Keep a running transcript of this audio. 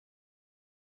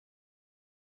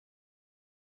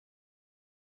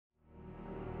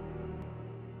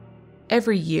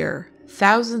Every year,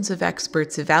 thousands of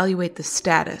experts evaluate the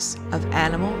status of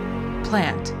animal,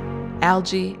 plant,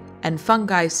 algae, and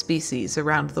fungi species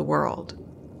around the world.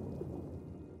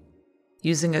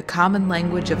 Using a common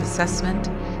language of assessment,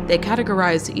 they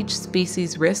categorize each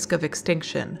species' risk of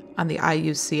extinction on the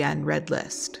IUCN Red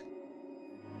List.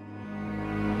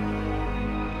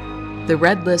 The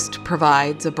Red List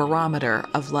provides a barometer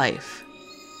of life.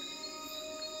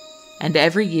 And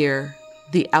every year,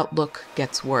 the outlook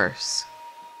gets worse.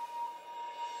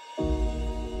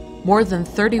 More than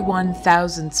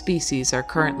 31,000 species are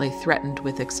currently threatened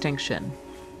with extinction.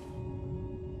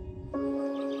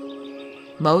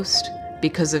 Most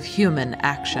because of human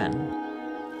action.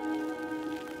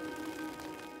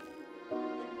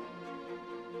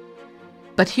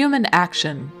 But human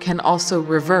action can also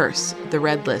reverse the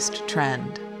Red List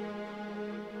trend.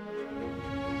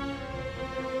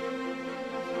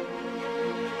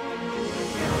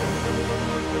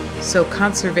 So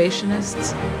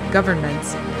conservationists,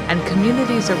 governments, and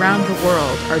communities around the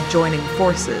world are joining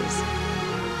forces,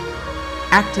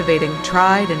 activating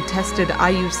tried and tested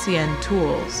IUCN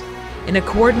tools in a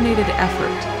coordinated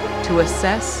effort to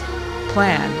assess,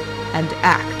 plan, and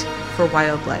act for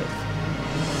wildlife.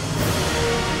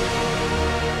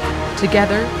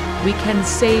 Together, we can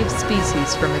save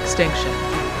species from extinction.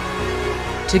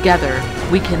 Together,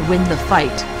 we can win the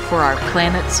fight for our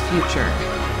planet's future.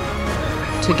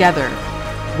 Together,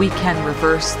 we can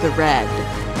reverse the red.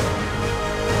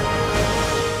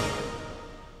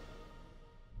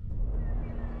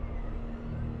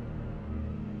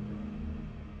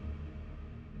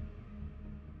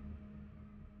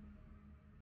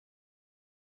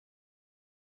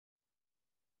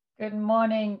 Good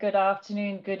morning, good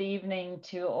afternoon, good evening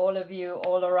to all of you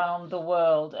all around the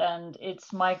world. And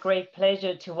it's my great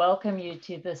pleasure to welcome you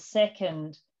to the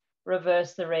second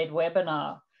Reverse the Red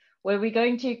webinar, where we're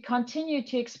going to continue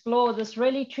to explore this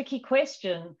really tricky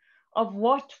question of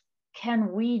what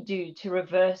can we do to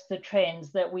reverse the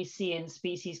trends that we see in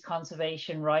species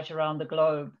conservation right around the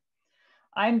globe.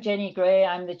 I'm Jenny Gray,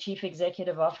 I'm the Chief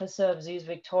Executive Officer of Zoos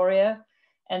Victoria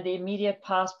and the immediate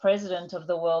past president of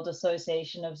the World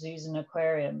Association of Zoos and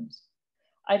Aquariums.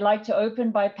 I'd like to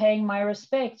open by paying my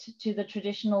respect to the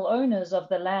traditional owners of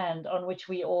the land on which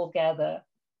we all gather.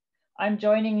 I'm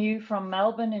joining you from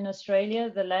Melbourne in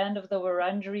Australia, the land of the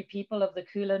Wurundjeri people of the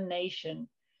Kulin Nation,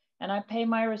 and I pay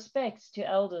my respects to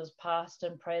elders past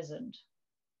and present.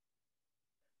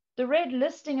 The red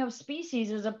listing of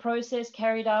species is a process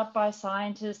carried out by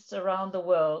scientists around the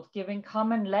world, giving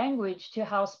common language to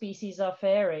how species are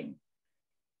faring.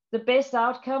 The best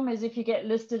outcome is if you get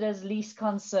listed as least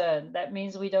concern. That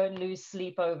means we don't lose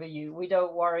sleep over you. We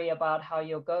don't worry about how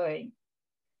you're going.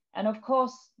 And of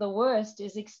course, the worst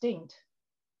is extinct.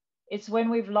 It's when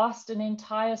we've lost an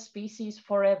entire species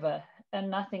forever and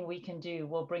nothing we can do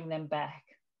will bring them back.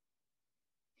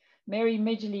 Mary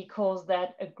Midgley calls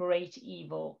that a great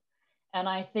evil. And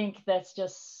I think that's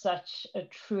just such a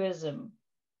truism.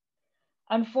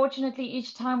 Unfortunately,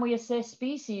 each time we assess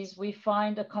species, we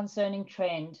find a concerning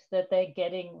trend that they're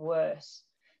getting worse.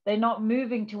 They're not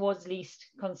moving towards least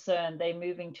concern, they're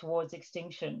moving towards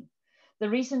extinction. The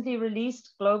recently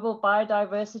released Global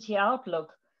Biodiversity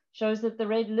Outlook shows that the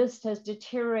red list has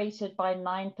deteriorated by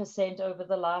 9% over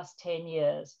the last 10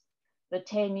 years. The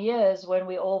 10 years when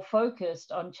we all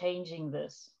focused on changing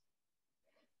this.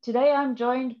 Today, I'm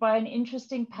joined by an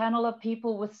interesting panel of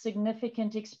people with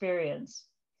significant experience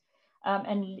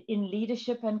and in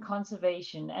leadership and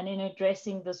conservation and in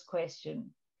addressing this question.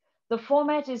 The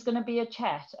format is going to be a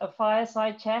chat, a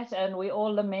fireside chat, and we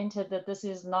all lamented that this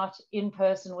is not in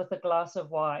person with a glass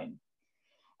of wine.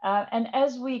 And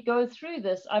as we go through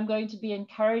this, I'm going to be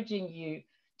encouraging you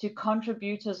to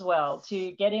contribute as well,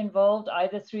 to get involved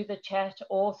either through the chat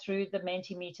or through the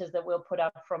Mentimeters that we'll put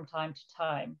up from time to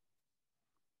time.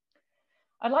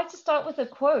 I'd like to start with a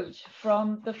quote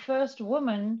from the first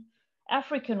woman,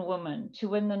 African woman, to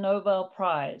win the Nobel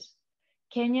Prize,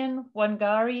 Kenyan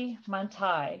Wangari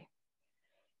Maathai.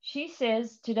 She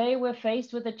says, "Today we're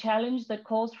faced with a challenge that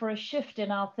calls for a shift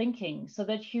in our thinking so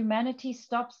that humanity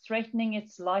stops threatening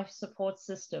its life support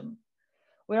system.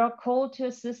 We are called to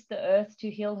assist the earth to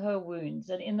heal her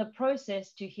wounds and in the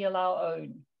process to heal our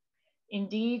own.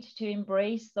 Indeed, to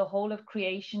embrace the whole of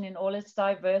creation in all its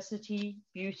diversity,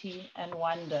 beauty, and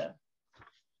wonder."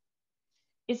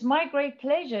 It's my great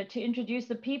pleasure to introduce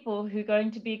the people who are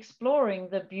going to be exploring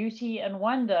the beauty and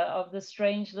wonder of the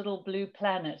strange little blue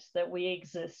planet that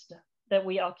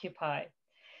we occupy.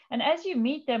 And as you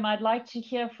meet them, I'd like to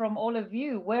hear from all of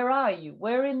you. Where are you?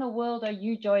 Where in the world are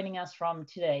you joining us from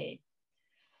today?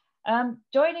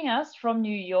 Joining us from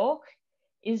New York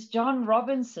is John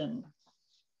Robinson.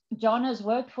 John has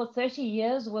worked for 30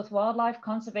 years with Wildlife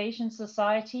Conservation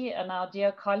Society and our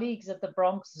dear colleagues at the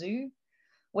Bronx Zoo,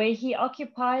 where he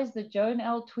occupies the Joan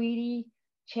L. Tweedy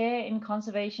Chair in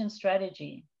Conservation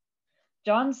Strategy.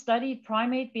 John studied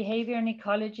primate behavior and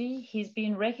ecology. He's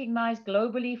been recognized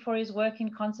globally for his work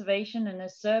in conservation and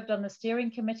has served on the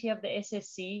steering committee of the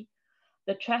SSC,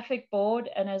 the traffic board,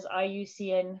 and as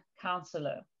IUCN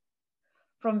counselor.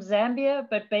 From Zambia,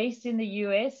 but based in the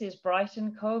US, is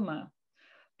Brighton Kaoma.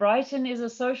 Brighton is a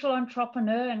social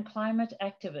entrepreneur and climate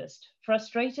activist.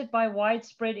 Frustrated by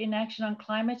widespread inaction on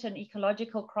climate and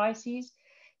ecological crises,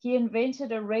 he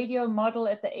invented a radio model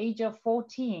at the age of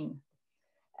 14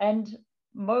 and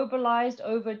mobilized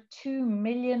over 2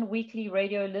 million weekly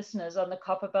radio listeners on the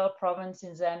Copperbelt province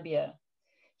in Zambia.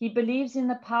 He believes in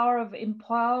the power of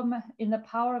empowered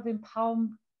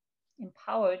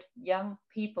young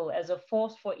people as a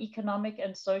force for economic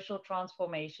and social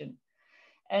transformation.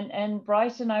 And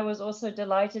Brighton, I was also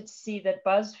delighted to see that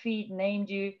BuzzFeed named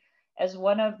you as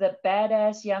one of the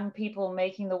badass young people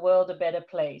making the world a better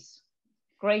place.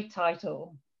 Great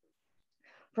title.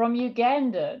 From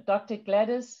Uganda, Dr.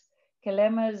 Gladys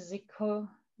Kalema-Zikusoka,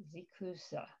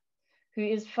 who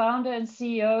is founder and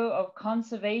CEO of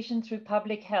Conservation Through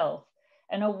Public Health,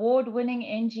 an award-winning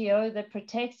NGO that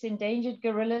protects endangered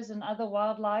gorillas and other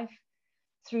wildlife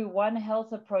through One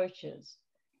Health approaches.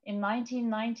 In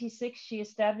 1996, she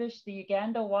established the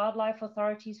Uganda Wildlife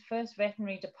Authority's first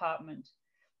veterinary department.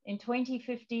 In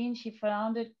 2015, she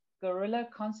founded Gorilla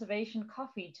Conservation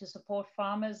Coffee to support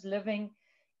farmers living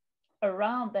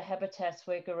around the habitats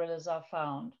where gorillas are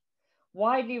found.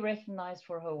 Widely recognized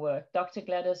for her work, Dr.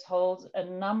 Gladys holds a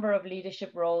number of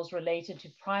leadership roles related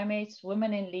to primates,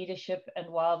 women in leadership,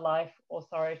 and wildlife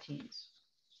authorities.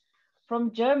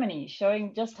 From Germany,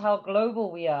 showing just how global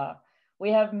we are, we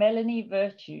have Melanie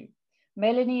Virtue.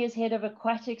 Melanie is head of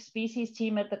Aquatic species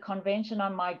team at the Convention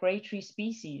on Migratory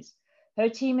Species. Her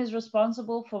team is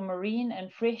responsible for marine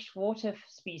and freshwater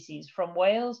species, from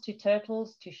whales to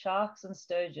turtles to sharks and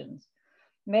sturgeons.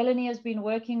 Melanie has been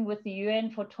working with the UN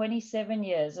for 27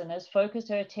 years and has focused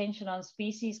her attention on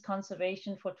species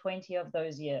conservation for 20 of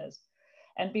those years.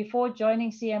 And before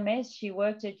joining CMS, she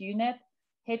worked at UNEP,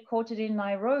 headquartered in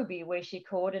Nairobi, where she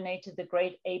coordinated the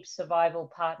Great Ape Survival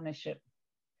Partnership.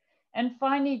 And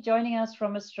finally, joining us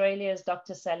from Australia is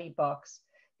Dr. Sally Box,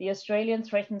 the Australian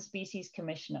Threatened Species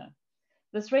Commissioner.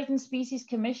 The Threatened Species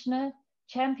Commissioner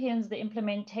champions the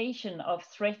implementation of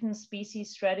threatened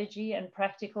species strategy and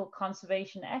practical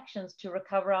conservation actions to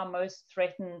recover our most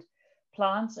threatened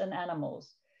plants and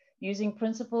animals, using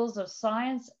principles of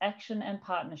science, action, and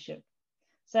partnership.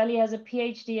 Sally has a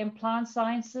PhD in plant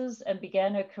sciences and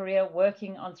began her career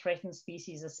working on threatened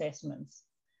species assessments.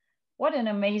 What an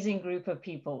amazing group of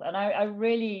people. And I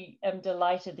really am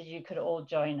delighted that you could all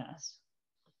join us.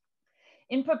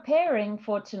 In preparing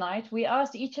for tonight, we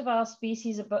asked each of our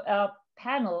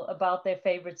panel about their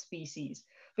favorite species,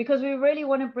 because we really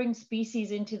want to bring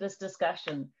species into this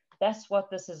discussion. That's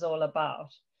what this is all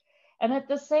about. And at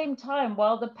the same time,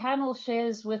 while the panel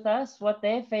shares with us what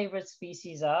their favorite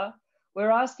species are, we're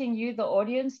asking you, the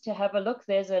audience, to have a look.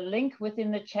 There's a link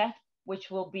within the chat, which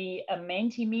will be a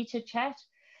Mentimeter chat.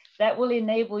 That will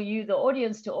enable you, the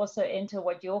audience, to also enter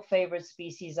what your favorite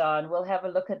species are. And we'll have a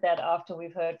look at that after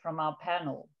we've heard from our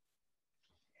panel.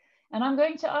 And I'm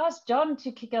going to ask John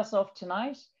to kick us off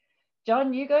tonight.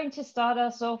 John, you're going to start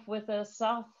us off with a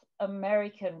South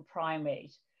American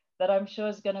primate that I'm sure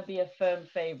is going to be a firm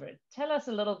favorite. Tell us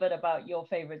a little bit about your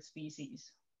favorite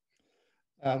species.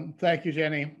 Thank you,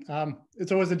 Jenny.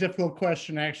 It's always a difficult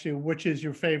question, actually, which is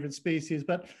your favorite species?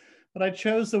 But I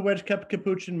chose the wedge-cup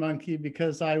capuchin monkey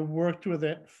because I worked with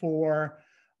it for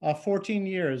 14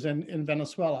 years in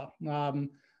Venezuela.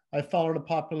 I followed a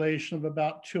population of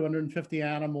about 250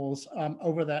 animals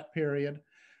over that period.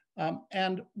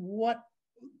 And what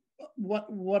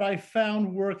I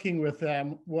found working with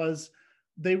them was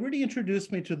they really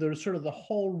introduced me to the sort of the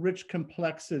whole rich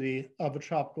complexity of a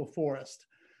tropical forest.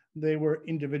 They were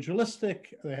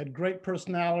individualistic, they had great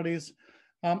personalities,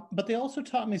 but they also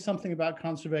taught me something about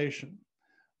conservation.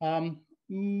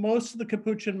 Most of the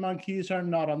capuchin monkeys are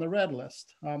not on the red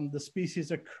list. The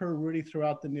species occur really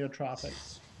throughout the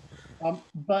neotropics.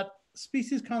 But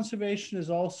species conservation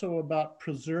is also about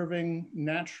preserving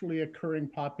naturally occurring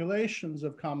populations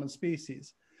of common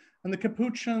species. And the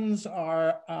capuchins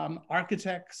are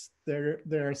architects,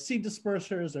 they're seed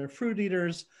dispersers, they're fruit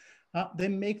eaters. They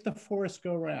make the forest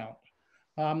go round.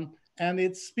 And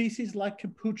it's species like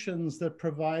capuchins that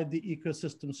provide the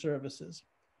ecosystem services.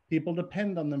 People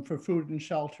depend on them for food and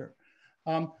shelter.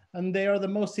 And they are the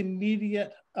most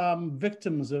immediate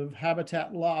victims of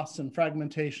habitat loss and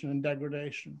fragmentation and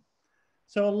degradation.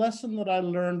 So a lesson that I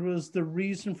learned was the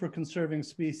reason for conserving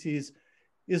species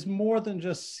is more than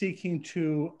just seeking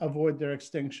to avoid their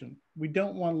extinction. We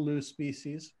don't want to lose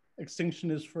species.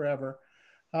 Extinction is forever.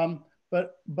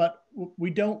 But we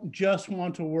don't just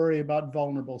want to worry about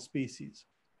vulnerable species.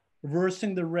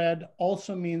 Reversing the red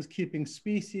also means keeping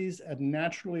species at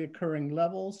naturally occurring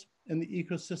levels in the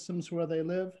ecosystems where they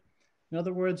live. In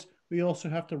other words, we also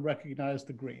have to recognize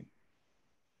the green.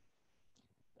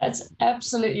 That's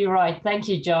absolutely right. Thank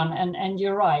you, John. And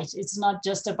you're right. It's not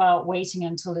just about waiting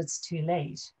until it's too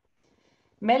late.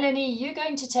 Melanie, you're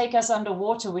going to take us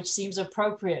underwater, which seems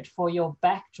appropriate for your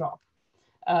backdrop.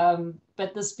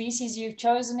 But the species you've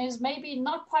chosen is maybe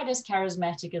not quite as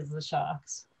charismatic as the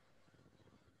sharks.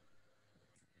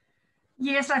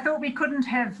 Yes, I thought we couldn't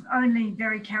have only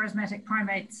very charismatic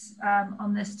primates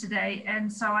on this today.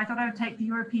 And so I thought I would take the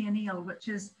European eel, which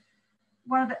is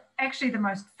one of the, actually the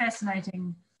most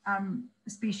fascinating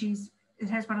species. It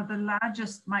has one of the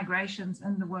largest migrations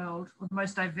in the world, or the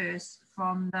most diverse,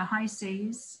 from the high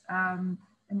seas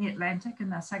in the Atlantic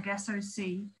and the Sargasso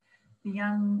Sea. The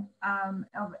young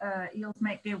eels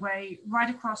make their way right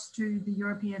across to the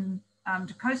European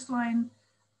to coastline,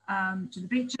 to the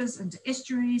beaches, into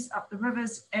estuaries, up the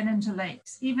rivers and into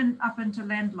lakes, even up into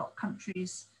landlocked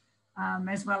countries,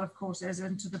 as well, of course, as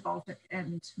into the Baltic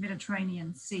and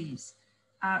Mediterranean seas.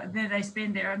 There they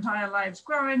spend their entire lives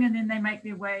growing, and then they make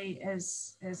their way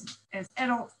as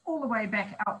adults all the way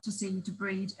back out to sea to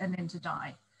breed and then to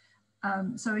die.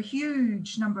 So a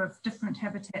huge number of different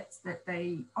habitats that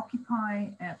they occupy,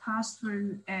 pass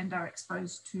through, and are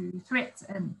exposed to threats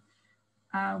in,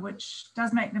 which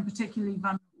does make them particularly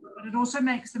vulnerable. But it also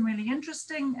makes them really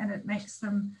interesting, and it makes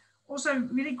them also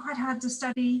really quite hard to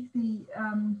study. The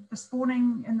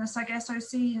spawning in the Sargasso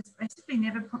Sea has basically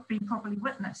never been properly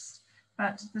witnessed.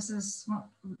 But this is what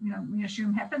we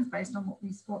assume happens based on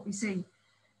what we see.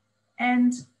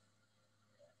 And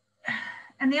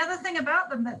the other thing about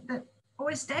them that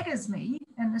always staggers me,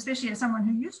 and especially as someone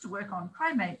who used to work on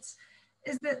primates,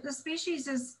 is that the species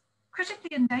is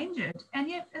critically endangered, and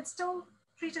yet it's still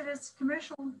treated as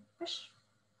commercial fish.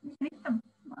 You can eat them.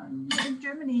 In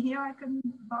Germany here, I can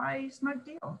buy smoked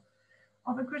eel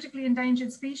of a critically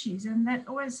endangered species, and that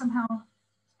always somehow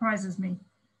surprises me.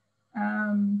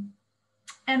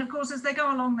 And of course, as they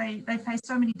go along, they face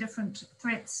so many different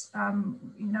threats.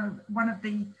 One of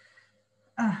the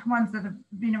ones that have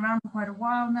been around for quite a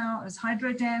while now is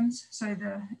hydro dams. So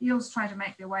the eels try to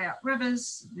make their way up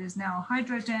rivers. There's now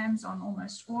hydro dams on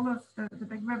almost all of the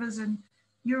big rivers in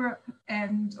Europe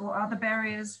or other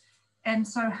barriers. And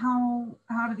so how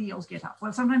do the eels get up?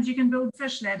 Well, sometimes you can build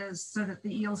fish ladders so that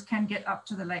the eels can get up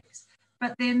to the lakes.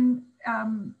 But then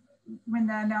when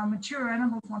they're now mature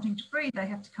animals wanting to breed, they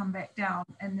have to come back down,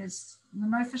 and there's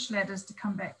no fish ladders to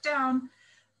come back down.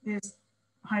 There's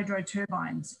hydro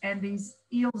turbines, and these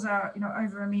eels are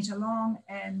over 1 meter long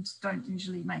and don't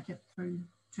usually make it through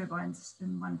turbines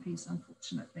in one piece,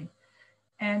 unfortunately.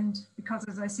 And because,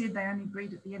 as I said, they only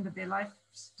breed at the end of their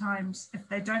lifetimes, if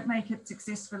they don't make it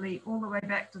successfully all the way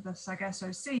back to the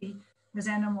Sargasso Sea, this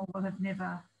animal will have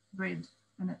never bred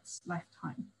in its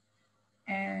lifetime.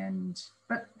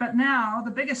 But now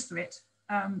the biggest threat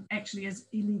actually is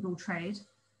illegal trade.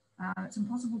 It's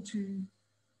impossible to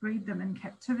breed them in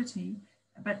captivity,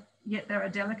 but yet they're a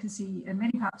delicacy in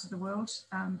many parts of the world,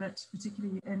 but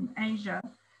particularly in Asia.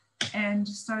 And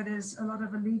so there's a lot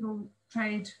of illegal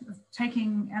trade of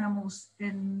taking animals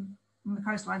on the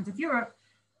coastlines of Europe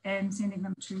and sending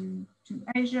them to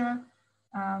Asia.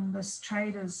 This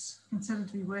trade is considered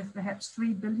to be worth perhaps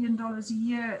 $3 billion a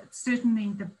year. It's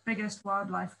certainly the biggest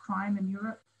wildlife crime in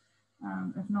Europe,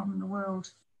 if not in the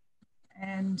world.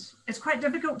 And it's quite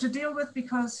difficult to deal with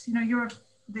because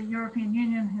the European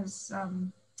Union has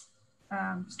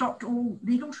stopped all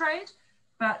legal trade,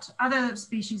 but other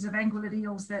species of anguillid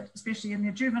eels that, especially in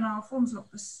their juvenile forms,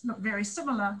 look very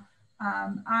similar,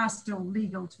 are still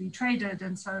legal to be traded.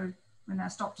 And so when they're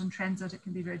stopped in transit, it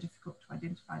can be very difficult to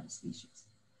identify the species.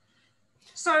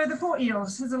 So the poor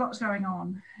eels, there's a lot going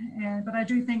on, but I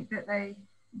do think that they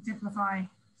exemplify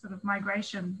sort of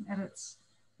migration at its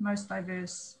most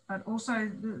diverse, but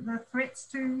also the threats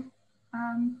to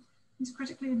these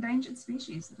critically endangered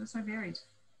species that are so varied.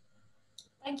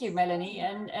 Thank you, Melanie,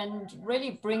 and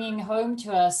really bringing home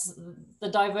to us the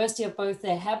diversity of both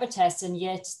their habitats and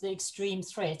yet the extreme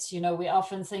threats. We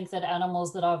often think that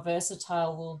animals that are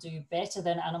versatile will do better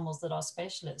than animals that are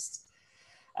specialists.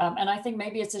 And I think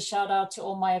maybe it's a shout out to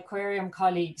all my aquarium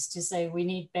colleagues to say we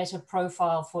need better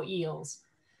profile for eels.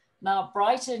 Now,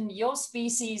 Brighton, your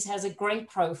species has a great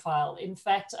profile. In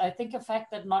fact, I think a fact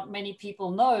that not many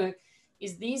people know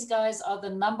is these guys are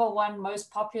the #1 most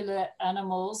popular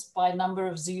animals by number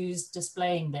of zoos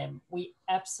displaying them. We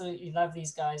absolutely love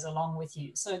these guys along with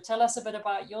you. So tell us a bit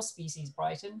about your species,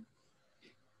 Brighton.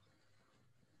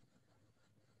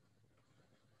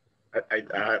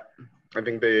 I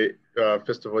think they,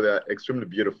 first of all, they're extremely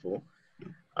beautiful.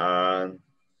 And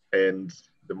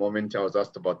the moment I was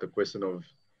asked about the question of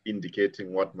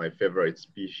indicating what my favorite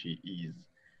species is,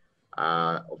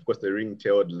 of course, the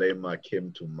ring-tailed lemur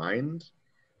came to mind,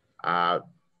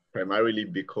 primarily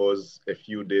because a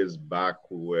few days back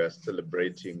we were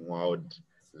celebrating World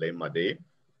Lemur Day,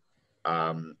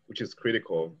 which is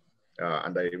critical.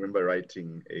 And I remember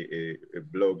writing a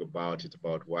blog about it,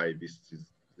 about why this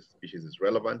species is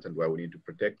relevant and why we need to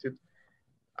protect it.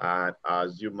 And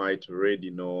as you might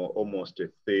already know, almost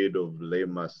a third of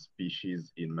lemur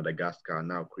species in Madagascar are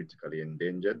now critically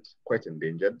endangered, quite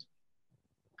endangered,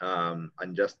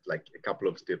 and just like a couple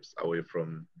of steps away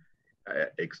from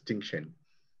extinction.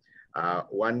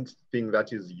 One thing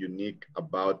that is unique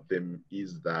about them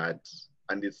is that,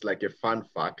 and it's like a fun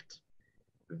fact,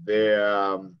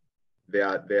 their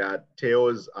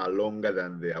tails are longer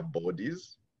than their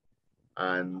bodies.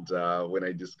 And when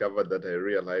I discovered that, I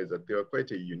realized that they were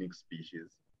quite a unique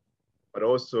species. But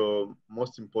also,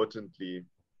 most importantly,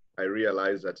 I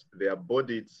realized that their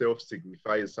body itself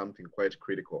signifies something quite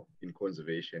critical in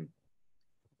conservation.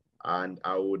 And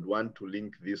I would want to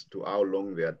link this to how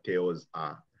long their tails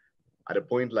are. At a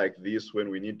point like this, when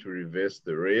we need to reverse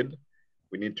the raid,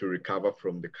 we need to recover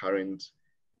from the current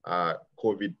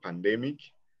COVID pandemic,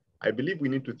 I believe we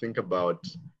need to think about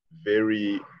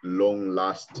very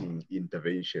long-lasting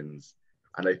interventions.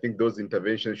 And I think those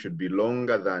interventions should be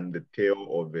longer than the tail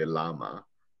of a llama.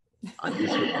 And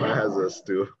this requires us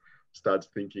to start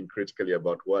thinking critically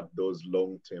about what those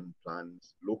long-term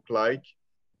plans look like.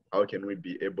 How can we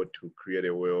be able to create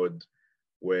a world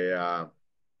where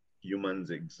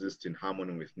humans exist in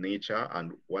harmony with nature,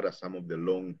 and what are some of the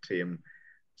long-term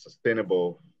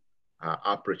sustainable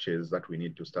approaches that we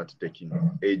need to start taking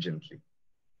urgently?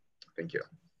 Thank you.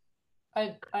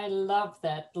 I love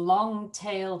that,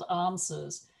 long-tailed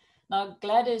answers. Now,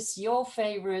 Gladys, your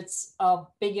favorites are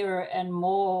bigger and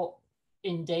more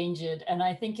endangered. And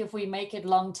I think if we make it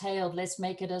long-tailed, let's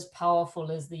make it as powerful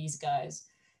as these guys.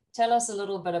 Tell us a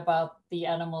little bit about the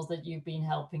animals that you've been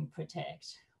helping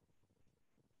protect.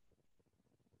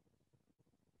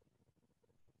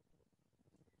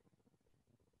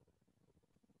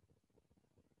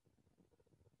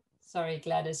 Sorry,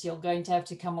 Gladys, you're going to have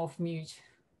to come off mute.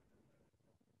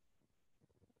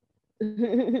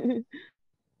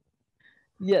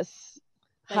 Yes.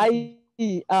 Thank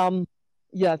Hi.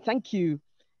 Yeah, thank you.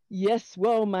 Yes,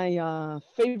 well, my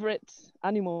favorite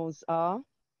animals are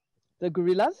the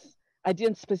gorillas. I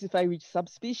didn't specify which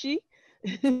subspecies.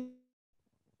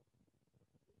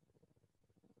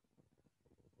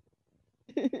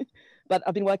 But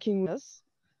I've been working with us,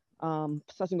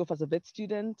 starting off as a vet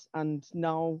student, and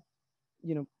now,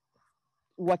 you know,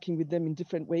 working with them in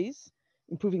different ways,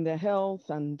 improving their health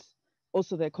and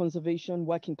also their conservation,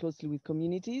 working closely with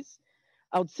communities.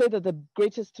 I would say that the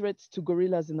greatest threat to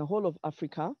gorillas in the whole of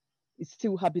Africa is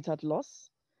still habitat loss.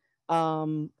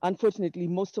 Unfortunately,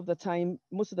 most of the time,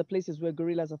 most of the places where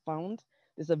gorillas are found,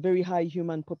 there's a very high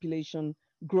human population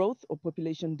growth or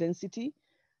population density,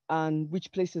 and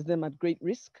which places them at great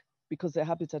risk because their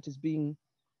habitat is being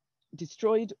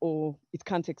destroyed or it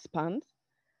can't expand.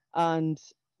 And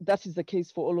that is the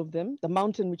case for all of them. The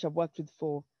mountain, which I've worked with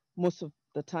for most of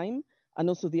the time, and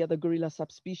also the other gorilla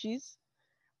subspecies.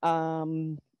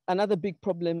 Another big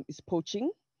problem is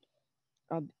poaching.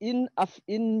 In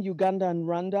Uganda and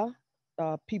Rwanda,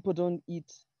 people don't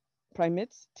eat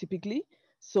primates typically.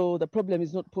 So the problem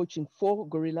is not poaching for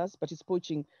gorillas, but it's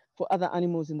poaching for other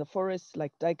animals in the forest,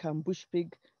 like duiker and bush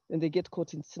pig, and they get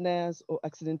caught in snares or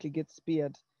accidentally get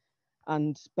speared.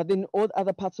 But in all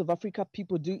other parts of Africa,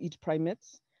 people do eat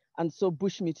primates. And so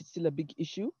bushmeat is still a big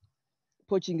issue.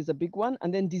 Poaching is a big one.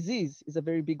 And then disease is a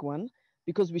very big one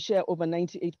because we share over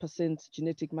 98%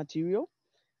 genetic material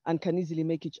and can easily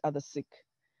make each other sick.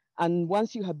 And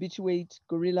once you habituate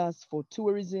gorillas for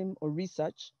tourism or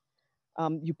research,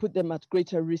 you put them at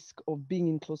greater risk of being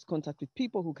in close contact with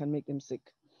people who can make them sick.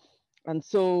 And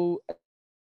so,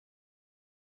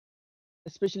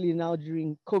 especially now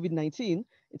during COVID-19,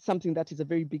 it's something that is a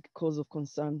very big cause of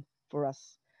concern for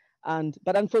us.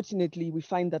 But unfortunately, we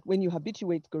find that when you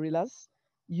habituate gorillas,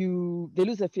 they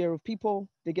lose their fear of people,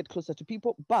 they get closer to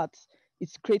people, but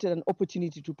it's created an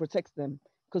opportunity to protect them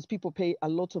because people pay a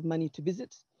lot of money to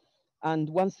visit. And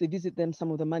once they visit them, some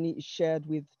of the money is shared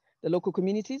with the local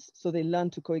communities, so they learn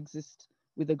to coexist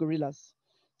with the gorillas,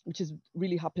 which has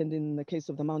really happened in the case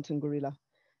of the mountain gorilla.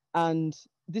 And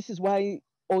this is why,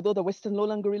 although the Western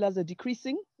lowland gorillas are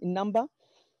decreasing in number,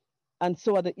 and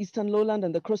so are the Eastern lowland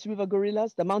and the Cross River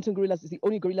gorillas, the mountain gorillas is the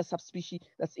only gorilla subspecies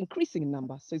that's increasing in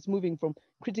number. So it's moving from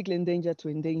critically endangered to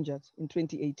endangered in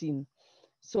 2018.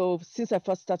 So since I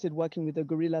first started working with the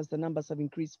gorillas, the numbers have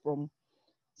increased from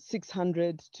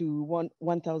 600 to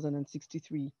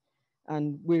 1,063.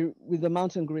 And with the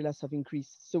mountain gorillas have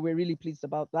increased. So we're really pleased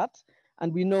about that.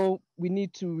 And we know we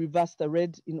need to reverse the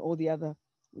red in all the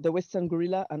Western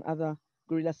gorilla and other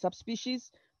gorilla subspecies.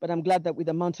 But I'm glad that with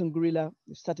the mountain gorilla,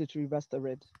 we've started to reverse the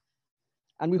red.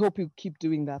 And we hope we keep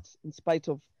doing that in spite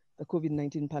of the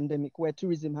COVID-19 pandemic, where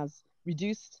tourism has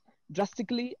reduced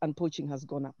drastically and poaching has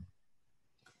gone up.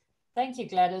 Thank you,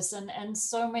 Gladys, and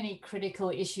so many critical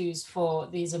issues for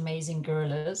these amazing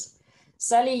gorillas.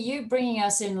 Sally, you bringing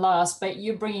us in last, but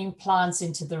you're bringing plants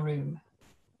into the room.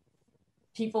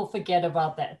 People forget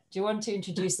about that. Do you want to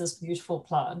introduce this beautiful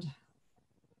plant?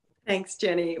 Thanks,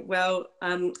 Jenny. Well,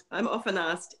 I'm often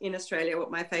asked in Australia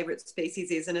what my favourite species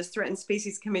is, and as Threatened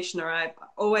Species Commissioner, I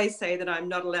always say that I'm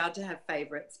not allowed to have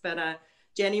favourites. But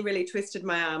Jenny really twisted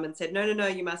my arm and said, no,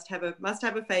 you must have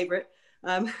a favourite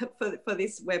for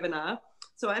this webinar.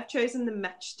 So I've chosen the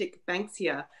matchstick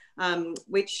banksia,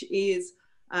 which is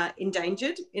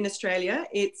endangered in Australia.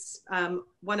 It's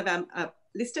one of our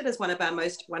listed as one of our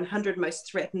 100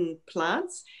 most threatened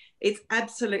plants. It's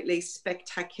absolutely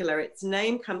spectacular. Its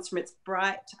name comes from its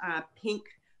bright pink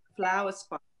flower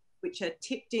spots, which are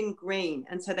tipped in green.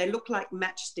 And so they look like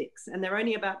matchsticks, and they're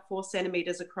only about 4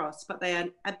 centimeters across, but they are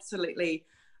absolutely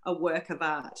a work of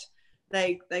art.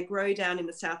 They grow down in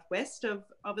the southwest of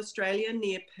Australia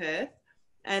near Perth.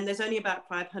 And there's only about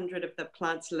 500 of the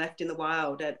plants left in the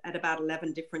wild at about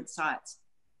 11 different sites.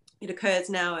 It occurs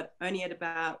now only at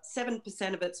about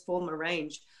 7% of its former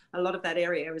range. A lot of that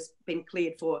area has been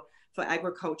cleared for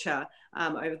agriculture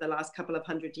over the last couple of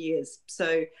 100 years.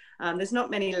 So there's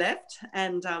not many left,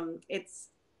 and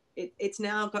it's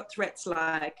now got threats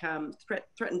like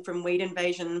threatened from weed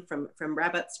invasion, from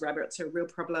rabbits. Rabbits are a real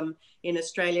problem in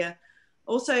Australia.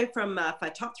 Also from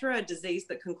Phytophthora, a disease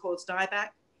that can cause dieback.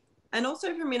 And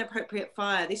also from inappropriate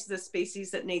fire. This is a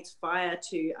species that needs fire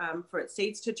for its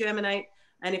seeds to germinate.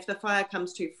 And if the fire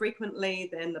comes too frequently,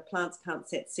 then the plants can't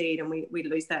set seed, and we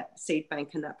lose that seed bank,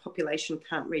 and that population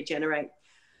can't regenerate.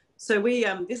 So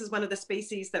this is one of the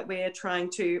species that we're trying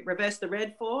to reverse the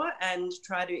red for and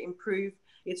try to improve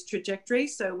its trajectory.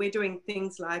 So we're doing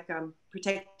things like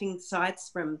protecting sites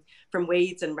from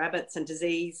weeds and rabbits and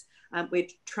disease. We're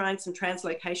trying some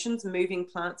translocations, moving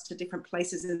plants to different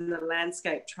places in the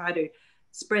landscape, try to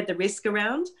spread the risk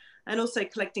around, and also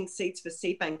collecting seeds for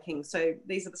seed banking. So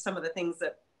these are some of the things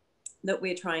that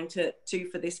we're trying to do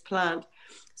for this plant.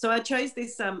 So I chose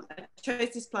this plant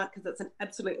because it's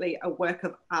absolutely a work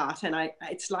of art, and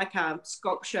it's like a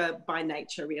sculpture by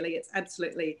nature, really. It's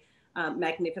absolutely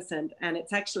magnificent, and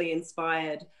it's actually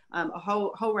inspired a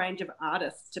whole range of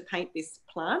artists to paint this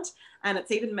plant, and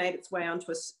it's even made its way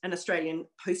onto an Australian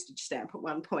postage stamp at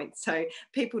one point. So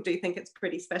people do think it's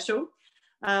pretty special.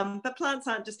 But plants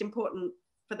aren't just important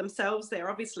for themselves. They're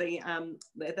obviously,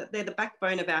 they're the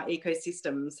backbone of our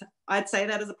ecosystems. I'd say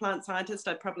that as a plant scientist.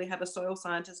 I'd probably have a soil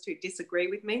scientist who disagree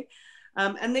with me.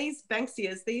 And these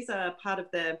banksias, these are part of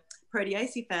the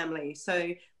Proteaceae family.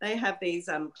 So they have these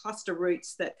cluster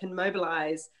roots that can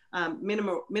mobilize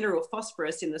mineral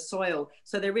phosphorus in the soil.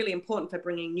 So they're really important for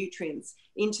bringing nutrients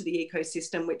into the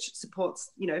ecosystem, which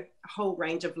supports, a whole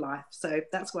range of life. So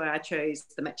that's why I chose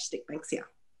the matchstick banksia.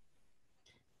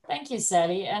 Thank you,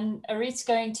 Sally. And Arit's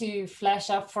going to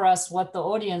flash up for us what the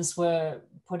audience were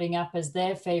putting up as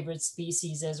their favorite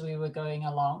species as we were going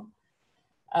along.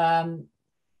 So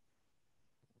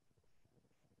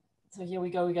here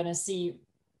we go. We're going to see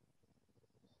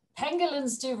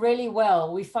pangolins do really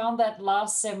well. We found that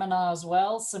last seminar as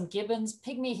well. Some gibbons.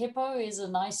 Pygmy hippo is a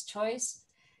nice choice.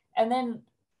 And then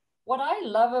what I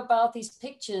love about these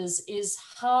pictures is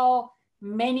how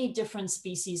many different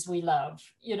species we love.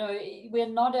 We're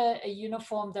not a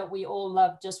uniform that we all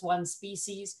love just one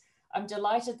species. I'm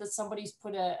delighted that somebody's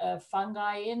put a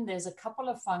fungi in. There's a couple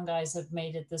of fungi have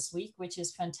made it this week, which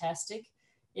is fantastic.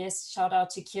 Yes, shout out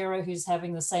to Kira, who's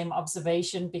having the same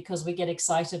observation, because we get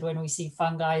excited when we see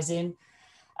fungi in.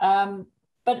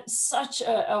 But such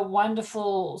a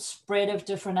wonderful spread of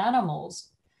different animals.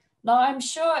 Now, I'm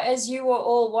sure as you were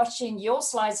all watching your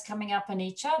slides coming up and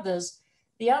each other's,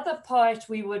 the other part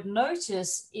we would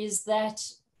notice is that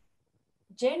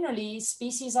generally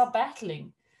species are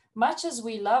battling. much as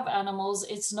we love animals,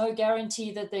 it's no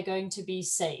guarantee that they're going to be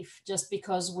safe just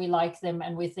because we like them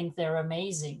and we think they're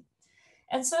amazing.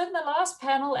 And so in the last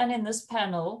panel and in this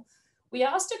panel, we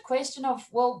asked a question of,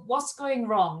 well, what's going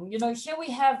wrong? You know, here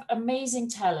we have amazing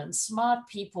talent, smart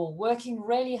people working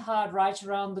really hard right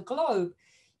around the globe,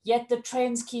 yet the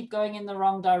trends keep going in the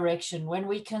wrong direction. When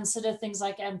we consider things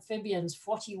like amphibians,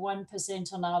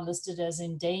 41% are now listed as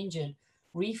endangered,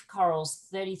 reef corals,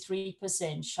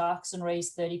 33%, sharks and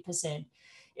rays, 30%.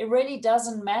 It really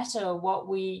doesn't matter what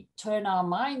we turn our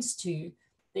minds to,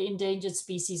 the endangered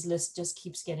species list just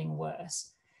keeps getting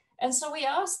worse. And so we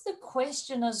asked the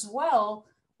question as well,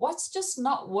 what's just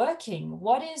not working?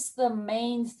 What is the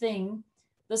main thing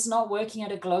that's not working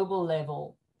at a global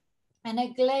level? And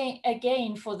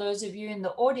again, for those of you in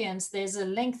the audience, there's a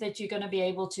link that you're going to be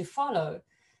able to follow.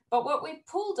 But what we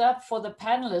pulled up for the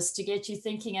panelists to get you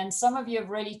thinking, and some of you have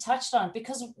really touched on it,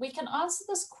 because we can answer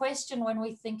this question when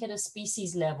we think at a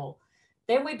species level.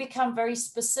 Then we become very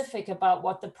specific about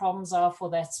what the problems are for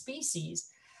that species.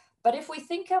 But if we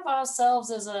think of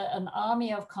ourselves as an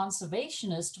army of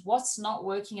conservationists, what's not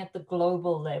working at the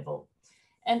global level?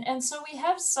 And so we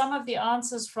have some of the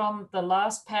answers from the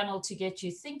last panel to get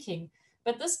you thinking.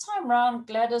 But this time around,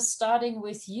 Gladys, starting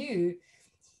with you,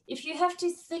 if you have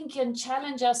to think and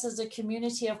challenge us as a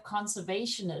community of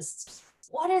conservationists,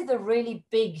 what are the really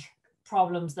big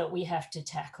problems that we have to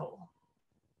tackle?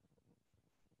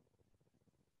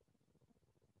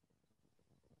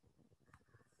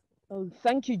 Oh,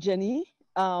 thank you, Jenny.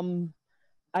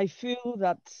 I feel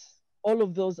that all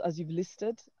of those, as you've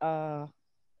listed, are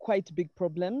quite big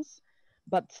problems.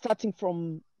 But starting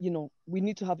from, we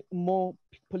need to have more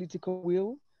political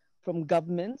will from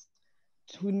governments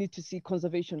who need to see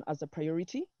conservation as a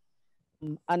priority.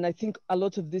 And I think a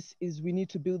lot of this is we need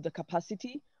to build the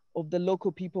capacity of the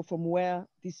local people from where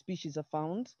these species are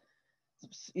found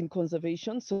in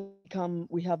conservation. So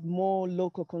we have more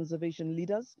local conservation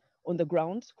leaders on the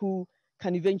ground who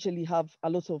can eventually have a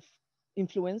lot of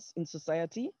influence in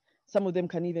society. Some of them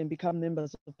can even become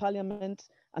members of parliament,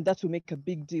 and that will make a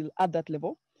big deal at that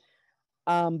level.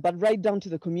 But right down to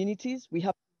the communities, we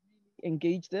have to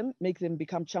engage them, make them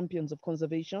become champions of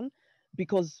conservation,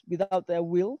 because without their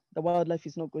will, the wildlife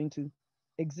is not going to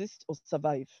exist or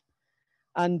survive.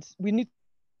 And we need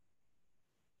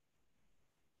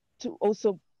to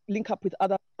also link up with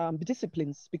other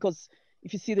disciplines, because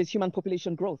if you see there's human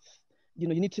population growth, you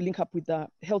need to link up with the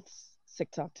health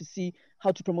sector to see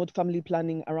how to promote family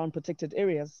planning around protected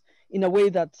areas in a way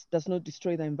that does not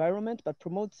destroy the environment, but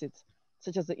promotes it,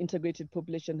 such as the integrated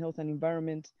population health and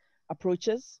environment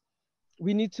approaches.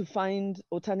 We need to find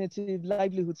alternative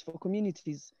livelihoods for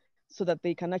communities so that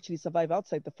they can actually survive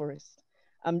outside the forest.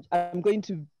 I'm going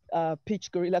to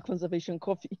pitch Gorilla Conservation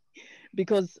Coffee,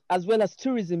 because as well as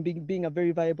tourism being a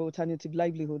very viable alternative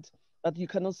livelihood, but you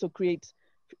can also create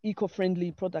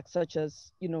eco-friendly products such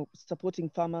as, supporting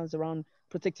farmers around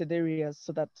protected areas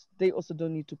so that they also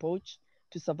don't need to poach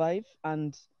to survive,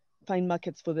 and find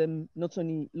markets for them, not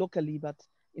only locally, but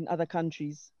in other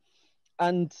countries.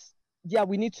 And yeah,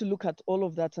 we need to look at all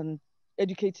of that and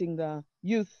educating the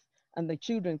youth and the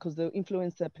children, because they'll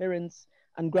influence their parents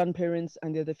and grandparents,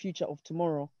 and they're the future of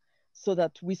tomorrow, so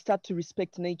that we start to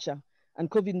respect nature. And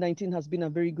COVID-19 has been a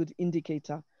very good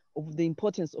indicator of the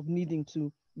importance of needing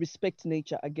to respect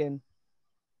nature again.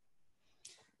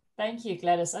 Thank you,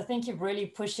 Gladys. I think you're really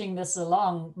pushing this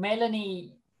along.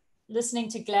 Melanie, listening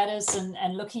to Gladys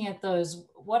and looking at those,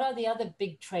 what are the other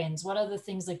big trends? What are the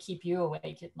things that keep you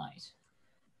awake at night?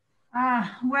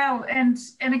 Well, and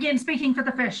again, speaking for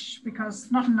the fish,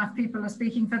 because not enough people are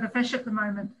speaking for the fish at the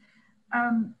moment.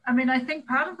 I mean, I think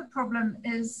part of the problem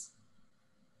is,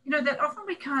 that often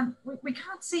we can't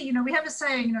see, we have a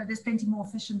saying, there's plenty more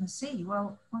fish in the sea.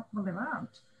 Well, there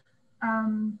aren't.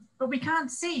 But we can't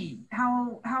see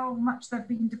how much they've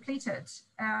been depleted.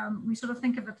 We sort of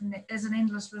think of it as an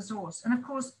endless resource. And of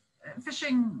course,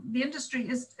 fishing, the industry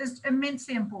is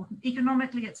immensely important.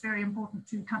 Economically, it's very important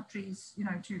to countries,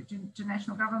 to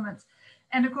national governments.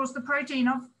 And of course, the protein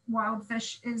of wild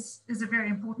fish is a very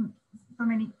important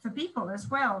for people as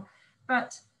well.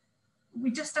 But we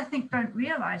just, I think, don't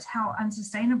realize how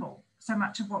unsustainable so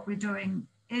much of what we're doing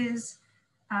is.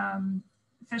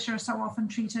 Fish are so often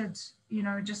treated,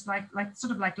 just like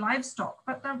sort of like livestock,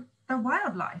 but they're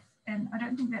wildlife. And I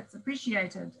don't think that's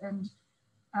appreciated. And,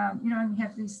 and we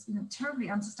have these terribly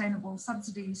unsustainable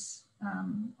subsidies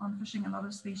on fishing a lot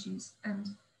of species. And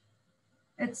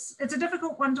it's a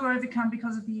difficult one to overcome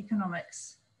because of the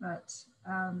economics. But,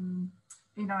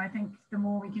 I think the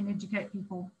more we can educate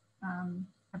people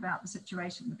about the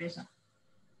situation, the better.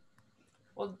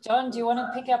 Well, John, do you want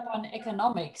to pick up on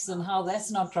economics and how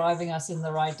that's not driving us in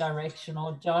the right direction?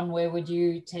 Or John, where would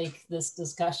you take this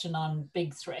discussion on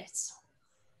big threats?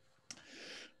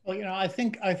 Well, you know, I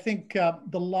think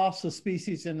the loss of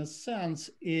species, in a sense,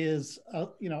 is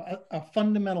a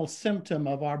fundamental symptom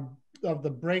of the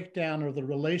breakdown or the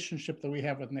relationship that we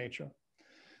have with nature.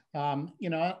 You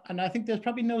know, and I think there's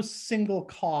probably no single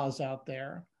cause out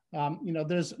there. You know,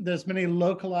 there's many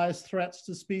localized threats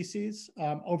to species,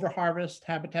 overharvest,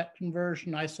 habitat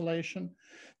conversion, isolation.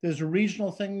 There's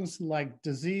regional things like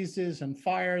diseases and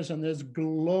fires, and there's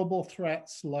global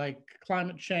threats like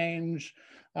climate change,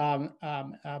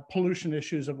 pollution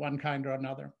issues of one kind or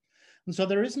another. And so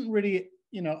there isn't really,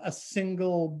 you know, a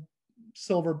single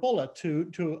silver bullet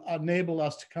to enable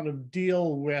us to kind of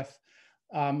deal with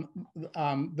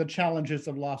the challenges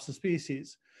of loss of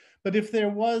species. But if there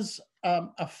was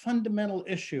a fundamental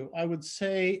issue, I would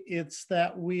say it's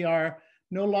that we are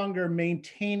no longer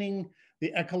maintaining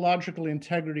the ecological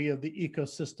integrity of the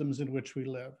ecosystems in which we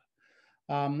live.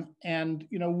 And,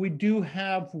 you know, we do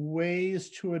have ways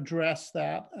to address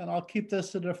that, and I'll keep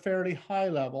this at a fairly high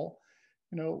level.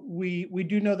 You know, we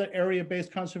do know that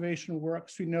area-based conservation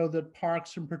works. We know that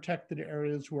parks and protected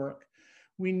areas work.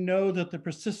 We know that the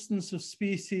persistence of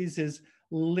species is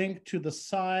linked to the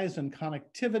size and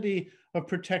connectivity of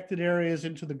protected areas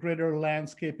into the greater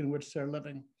landscape in which they're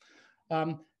living.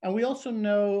 And we also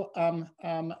know,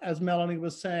 as Melanie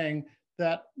was saying,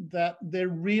 that there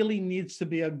really needs to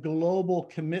be a global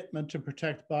commitment to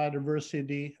protect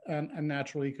biodiversity and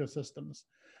natural ecosystems.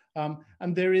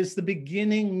 And there is the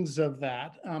beginnings of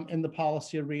that in the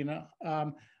policy arena.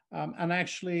 And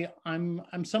actually,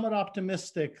 I'm somewhat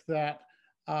optimistic that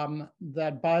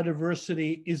that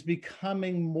biodiversity is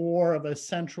becoming more of a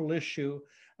central issue,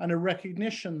 and a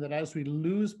recognition that as we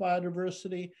lose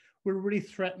biodiversity, we're really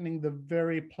threatening the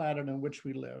very planet in which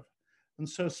we live. And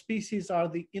so species are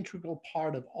the integral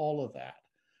part of all of that.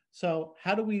 So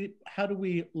how do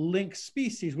we link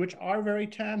species, which are very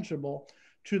tangible,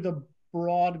 to the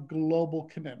broad global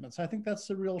commitments? I think that's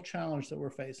the real challenge that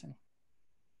we're facing.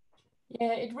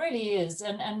 Yeah, it really is.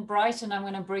 And Brighton, I'm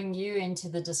going to bring you into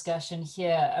the discussion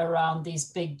here around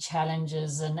these big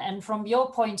challenges. And from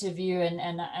your point of view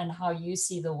and how you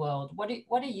see the world, what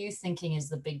are you thinking is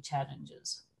the big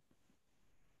challenges?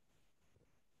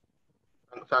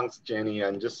 Thanks, Jenny.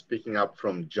 And just speaking up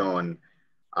from John,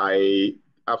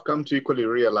 I've come to equally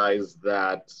realize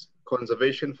that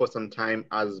conservation for some time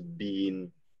has been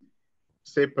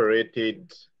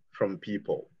separated from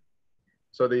people.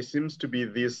 So there seems to be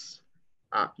this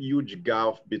huge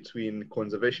gap between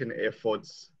conservation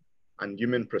efforts and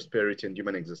human prosperity and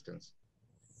human existence.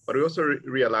 But we also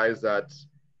realize that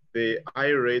the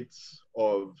high rates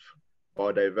of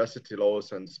biodiversity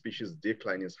loss and species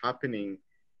decline is happening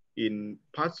in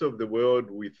parts of the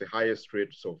world with the highest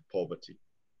rates of poverty.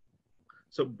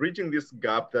 So bridging this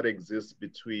gap that exists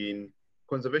between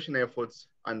conservation efforts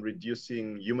and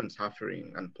reducing human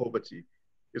suffering and poverty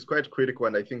is quite critical.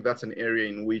 And I think that's an area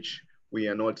in which we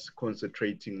are not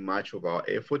concentrating much of our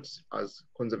efforts as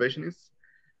conservationists.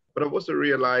 But I've also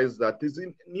realized that there's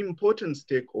an important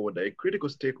stakeholder, a critical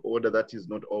stakeholder that is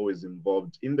not always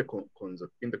involved in the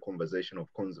conversation of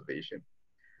conservation.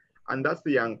 And that's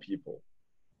the young people.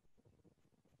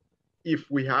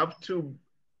 If we have to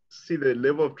see the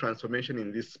level of transformation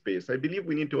in this space, I believe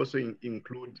we need to also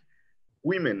include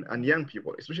women and young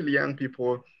people, especially young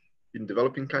people in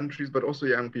developing countries, but also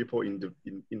young people in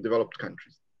developed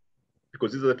countries,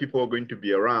 because these are the people who are going to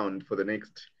be around for the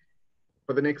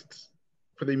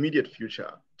immediate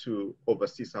future to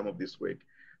oversee some of this work.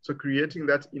 So creating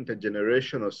that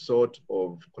intergenerational sort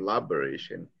of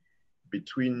collaboration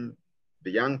between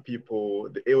the young people,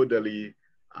 the elderly,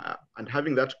 and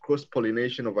having that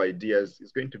cross-pollination of ideas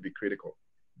is going to be critical.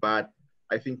 But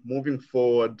I think moving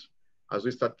forward, as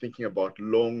we start thinking about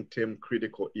long-term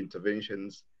critical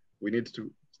interventions, we need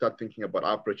to start thinking about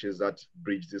approaches that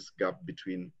bridge this gap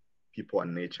between people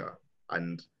and nature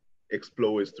and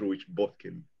explore ways through which both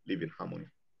can live in harmony.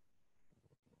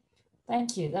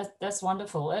 Thank you. That's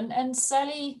wonderful. And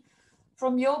Sally,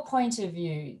 from your point of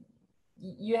view,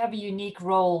 you have a unique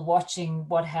role watching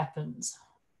what happens.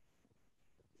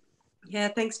 Yeah,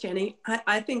 thanks, Jenny.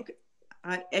 I think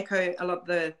I echo a lot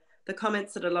of the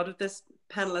comments that a lot of this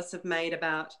panelists have made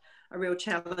about a real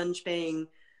challenge being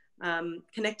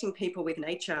connecting people with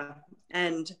nature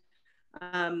and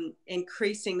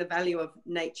increasing the value of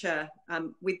nature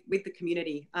with the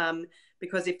community.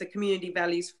 Because if the community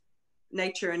values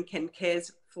nature and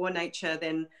cares for nature,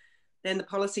 then the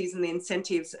policies and the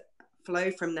incentives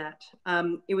flow from that.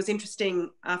 It was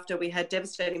interesting after we had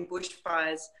devastating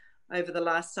bushfires over the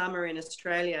last summer in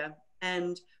Australia,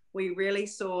 And we really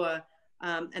saw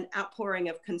an outpouring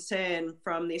of concern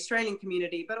from the Australian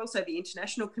community, but also the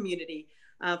international community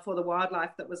for the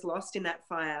wildlife that was lost in that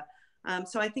fire.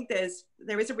 So I think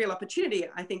there is a real opportunity,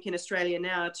 I think, in Australia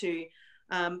now to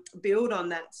build on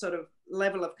that sort of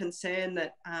level of concern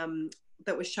that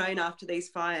that was shown after these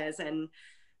fires, and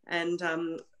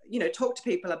you know, talk to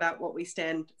people about what we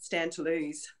stand to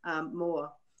lose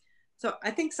more. So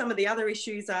I think some of the other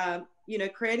issues are, you know,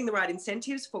 creating the right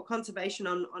incentives for conservation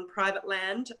on private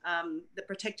land. The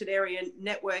protected area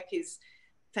network is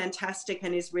fantastic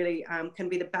and is really can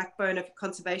be the backbone of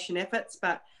conservation efforts,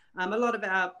 but a lot of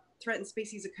our threatened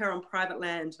species occur on private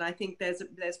land, and I think there's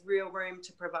real room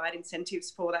to provide incentives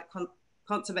for that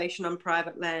conservation on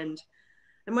private land.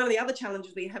 And one of the other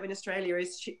challenges we have in Australia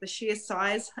is the sheer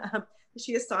size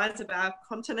of our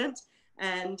continent,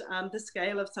 and the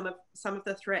scale of some of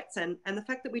the threats, and the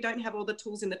fact that we don't have all the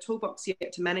tools in the toolbox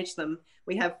yet to manage them.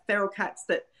 We have feral cats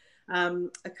that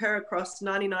occur across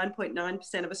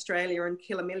 99.9% of Australia and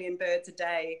kill 1 million birds a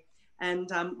day,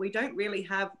 and we don't really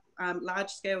have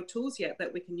large-scale tools yet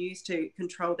that we can use to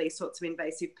control these sorts of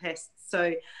invasive pests.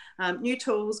 So new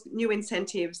tools, new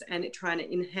incentives, and trying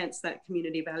to enhance that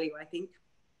community value, I think.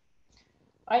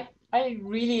 I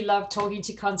really love talking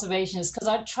to conservationists because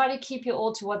I try to keep you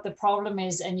all to what the problem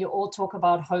is, and you all talk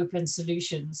about hope and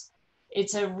solutions.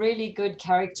 It's a really good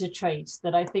character trait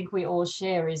that I think we all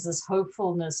share, is this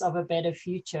hopefulness of a better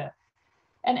future.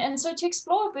 And so to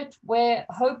explore a bit where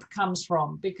hope comes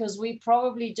from, because we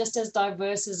probably just as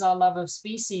diverse as our love of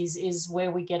species is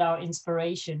where we get our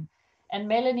inspiration. And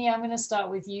Melanie, I'm going to start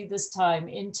with you this time.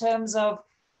 In terms of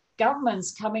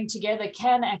governments coming together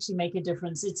can actually make a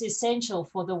difference. It's essential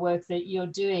for the work that you're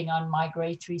doing on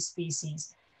migratory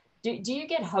species. Do you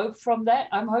get hope from that?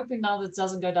 I'm hoping now that it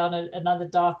doesn't go down another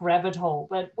dark rabbit hole,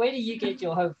 but where do you get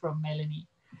your hope from, Melanie?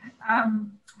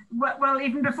 Well,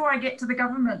 even before I get to the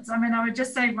governments, I mean, I would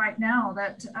just say right now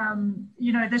that,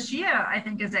 you know, this year I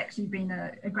think has actually been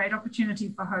a great opportunity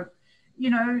for hope.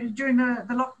 You know, during the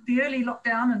early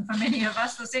lockdown, and for many of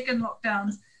us, the second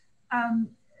lockdowns,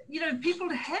 you know, people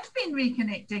have been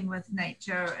reconnecting with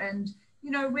nature, and,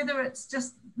 you know, whether it's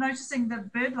just noticing the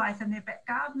bird life in their back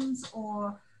gardens,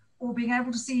 or being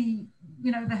able to see,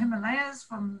 you know, the Himalayas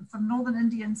from northern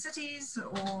Indian cities,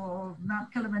 or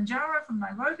Mount Kilimanjaro from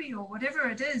Nairobi, or whatever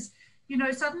it is, you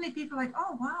know, suddenly people are like,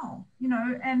 oh, wow, you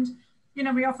know, and, you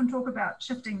know, we often talk about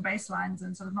shifting baselines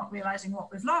and sort of not realizing what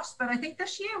we've lost. But I think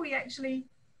this year we actually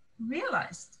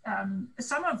realized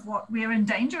some of what we're in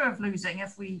danger of losing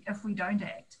if we don't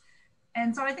act.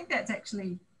 And so I think that's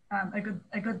actually a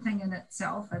good thing in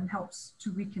itself, and helps to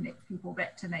reconnect people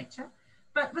back to nature.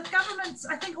 But with governments,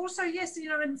 I think also, yes, you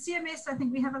know, in CMS, I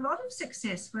think we have a lot of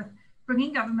success with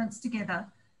bringing governments together,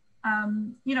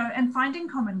 you know, and finding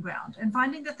common ground and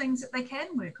finding the things that they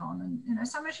can work on. And, you know,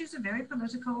 some issues are very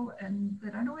political and they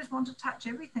don't always want to touch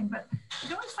everything, but you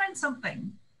can always find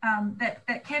something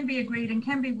that can be agreed and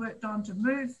can be worked on to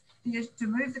move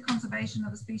the conservation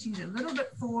of a species a little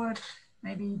bit forward,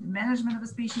 maybe the management of a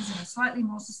species in a slightly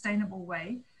more sustainable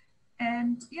way.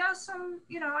 And yeah, so,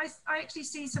 you know, I actually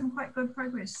see some quite good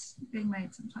progress being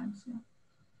made sometimes. Yeah.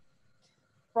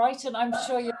 Brighton, I'm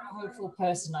sure you're a hopeful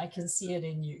person. I can see it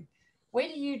in you. Where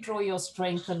do you draw your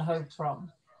strength and hope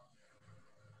from?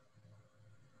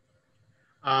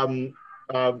 Thank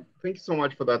you so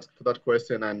much for that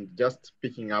question. And just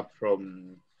picking up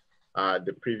from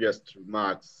the previous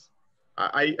remarks,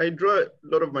 I draw a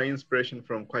lot of my inspiration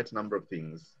from quite a number of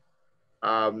things.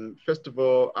 First of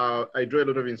all, I draw a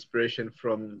lot of inspiration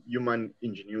from human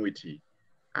ingenuity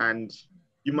and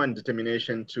human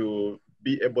determination to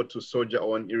be able to soldier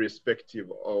on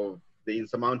irrespective of the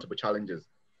insurmountable challenges.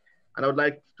 And I would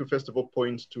like to first of all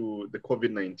point to the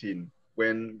COVID-19.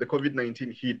 When the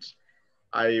COVID-19 hit,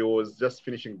 I was just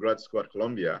finishing grad school at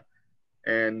Columbia,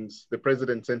 and the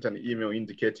president sent an email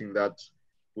indicating that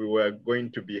we were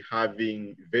going to be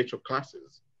having virtual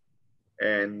classes.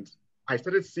 And I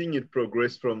started seeing it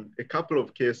progress from a couple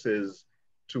of cases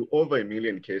to over 1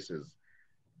 million cases.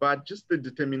 But just the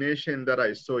determination that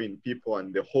I saw in people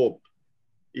and the hope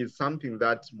is something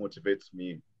that motivates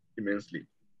me immensely.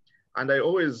 And I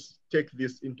always take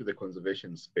this into the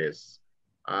conservation space.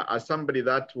 As somebody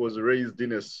that was raised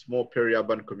in a small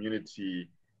peri-urban community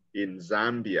in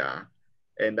Zambia,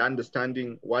 and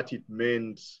understanding what it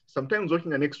meant, sometimes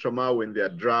working an extra mile when there are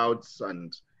droughts,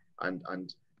 and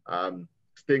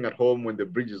staying at home when the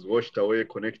bridge is washed away,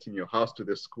 connecting your house to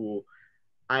the school,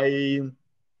 I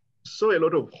saw a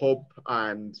lot of hope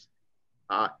and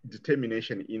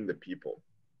determination in the people,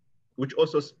 which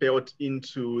also spelled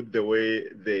into the way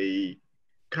they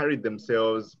carry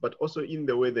themselves, but also in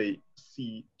the way they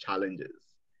see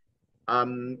challenges.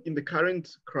 In the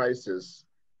current crisis,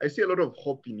 I see a lot of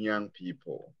hope in young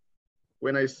people.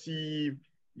 When I see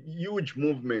huge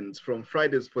movements from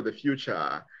Fridays for the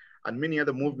Future and many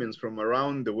other movements from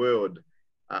around the world,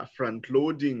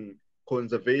 front-loading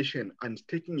conservation and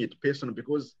taking it personal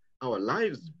because our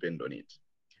lives depend on it.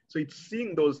 So it's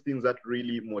seeing those things that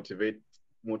really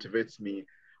motivates me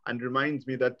and reminds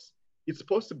me that it's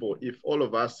possible if all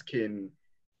of us can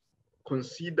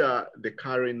consider the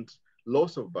current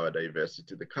loss of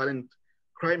biodiversity, the current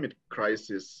climate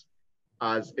crisis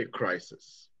as a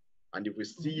crisis. And if we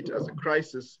see it as a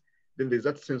crisis, then there's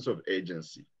that sense of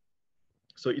agency.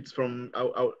 So it's from,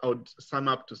 I would sum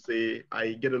up to say,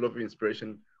 I get a lot of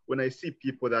inspiration when I see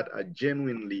people that are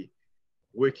genuinely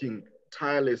working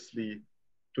tirelessly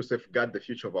to safeguard the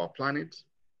future of our planet,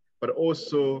 but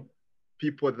also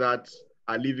people that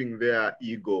are leaving their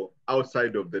ego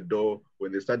outside of the door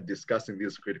when they start discussing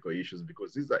these critical issues,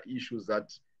 because these are issues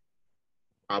that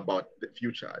are about the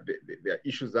future. They are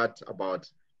issues that are about,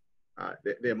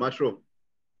 they're a matter of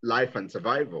life and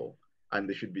survival, and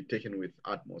they should be taken with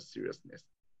utmost seriousness.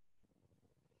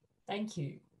 Thank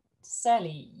you.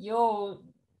 Sally, your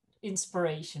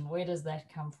inspiration, where does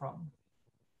that come from?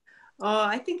 Oh,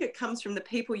 I think it comes from the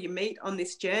people you meet on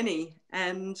this journey.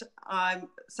 And I'm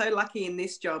so lucky in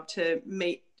this job to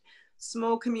meet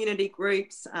small community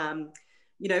groups,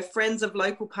 you know, friends of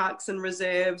local parks and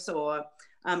reserves, or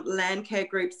land care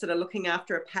groups that are looking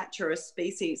after a patch or a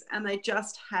species. And they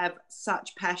just have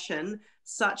such passion,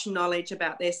 such knowledge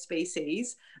about their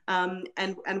species, and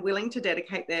willing to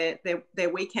dedicate their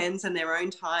weekends and their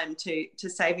own time to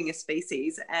saving a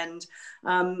species. And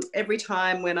every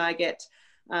time when I get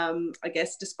I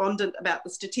guess, despondent about the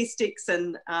statistics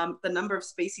and the number of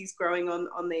species growing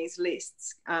on these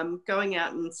lists, going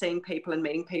out and seeing people and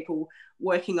meeting people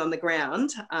working on the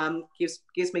ground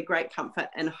gives me great comfort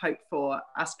and hope for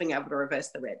us being able to reverse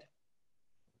the red.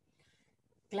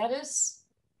 Gladys,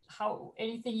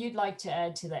 anything you'd like to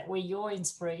add to that, where your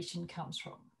inspiration comes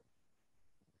from?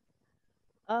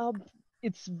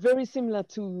 It's very similar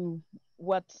to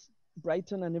what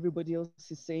Brighton and everybody else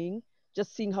is saying.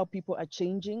 Just seeing how people are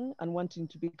changing and wanting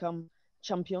to become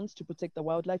champions to protect the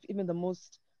wildlife. Even the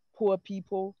most poor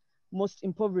people, most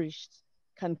impoverished,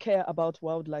 can care about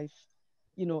wildlife.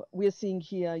 You know, we're seeing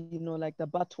here, you know, like the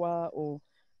Batwa or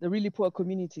the really poor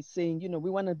communities saying, you know, we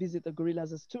want to visit the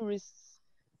gorillas as tourists.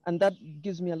 And that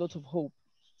gives me a lot of hope,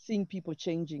 seeing people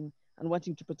changing and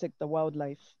wanting to protect the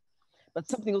wildlife. But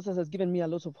something else that has given me a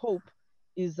lot of hope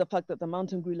is the fact that the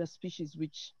mountain gorilla species,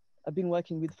 which I've been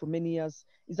working with for many years,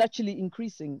 is actually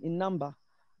increasing in number.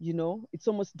 You know, it's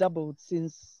almost doubled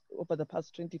since over the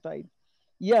past 25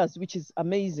 years, which is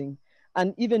amazing.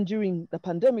 And even during the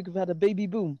pandemic, we've had a baby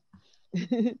boom.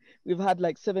 We've had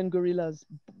like 7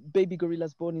 baby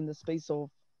gorillas born in the space of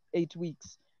 8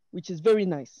 weeks, which is very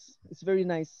nice. It's very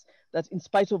nice that in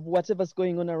spite of whatever's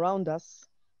going on around us,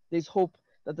 there's hope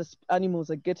that the animals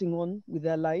are getting on with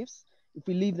their lives. If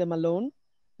we leave them alone,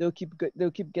 they'll keep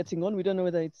getting on. We don't know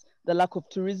whether it's the lack of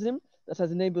tourism that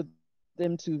has enabled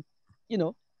them to, you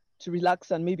know, to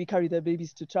relax and maybe carry their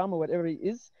babies to term or whatever it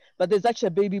is. But there's actually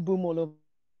a baby boom all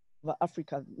over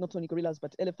Africa, not only gorillas,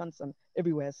 but elephants and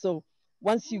everywhere. So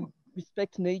once you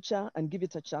respect nature and give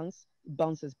it a chance, it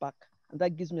bounces back. And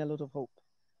that gives me a lot of hope.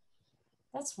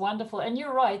 That's wonderful. And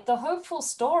you're right, the hopeful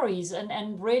stories,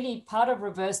 and really part of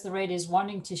Reverse the Red is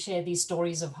wanting to share these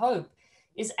stories of hope,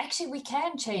 is actually we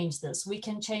can change this. We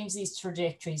can change these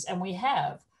trajectories, and we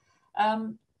have.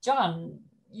 John,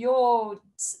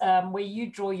 where you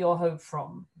draw your hope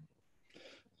from?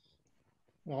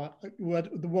 Well,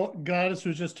 what Gladys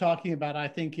was just talking about, I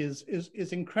think, is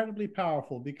incredibly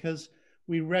powerful, because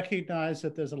we recognize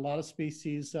that there's a lot of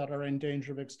species that are in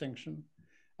danger of extinction.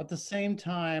 At the same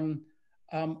time,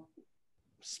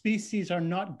 species are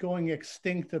not going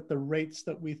extinct at the rates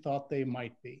that we thought they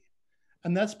might be.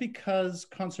 And that's because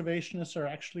conservationists are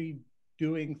actually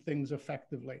doing things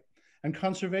effectively, and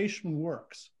conservation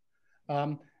works.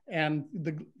 And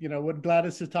what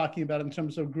Gladys is talking about in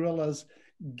terms of gorillas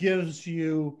gives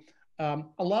you a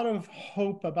lot of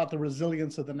hope about the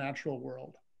resilience of the natural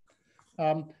world.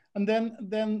 And then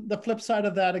the flip side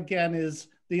of that again is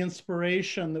the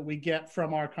inspiration that we get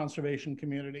from our conservation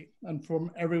community and from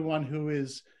everyone who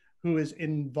is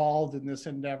involved in this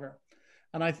endeavor.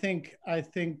 And I think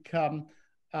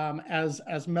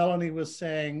as Melanie was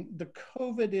saying, the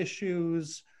COVID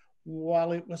issues,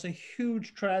 while it was a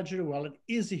huge tragedy, while it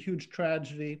is a huge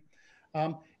tragedy,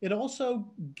 it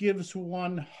also gives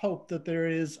one hope that there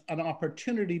is an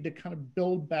opportunity to kind of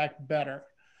build back better.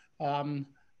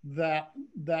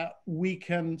 that we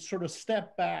can sort of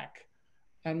step back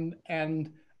and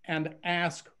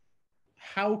ask,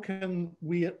 how can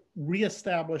we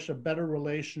reestablish a better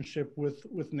relationship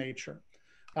with nature?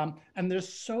 And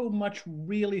there's so much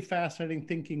really fascinating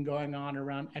thinking going on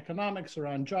around economics,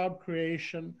 around job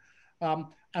creation,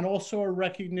 and also a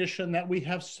recognition that we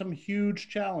have some huge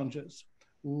challenges,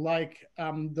 like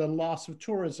the loss of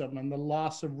tourism and the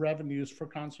loss of revenues for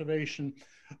conservation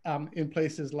in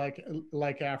places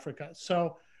like Africa.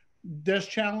 So there's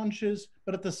challenges,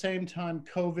 but at the same time,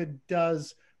 COVID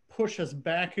does push us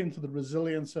back into the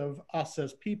resilience of us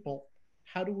as people.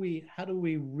 How do we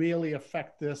really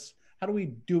affect this? How do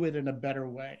we do it in a better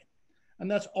way? And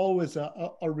that's always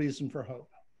a reason for hope.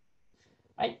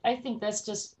 I think that's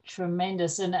just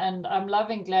tremendous. And I'm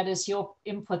loving, Gladys, your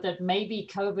input that maybe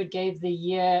COVID gave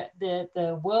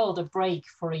the world a break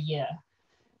for a year.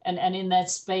 And in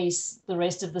that space, the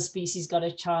rest of the species got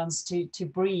a chance to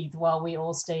breathe while we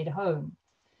all stayed home.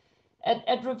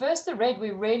 At Reverse the Red,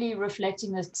 we're really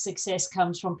reflecting that success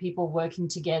comes from people working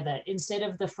together instead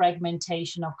of the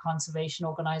fragmentation of conservation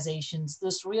organizations,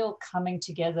 this real coming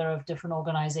together of different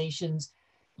organizations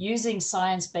using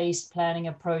science-based planning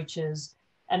approaches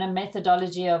and a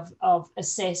methodology of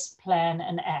assess, plan,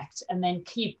 and act, and then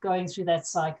keep going through that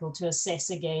cycle to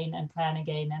assess again and plan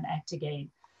again and act again.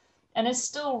 And it's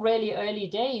still really early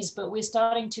days, but we're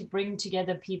starting to bring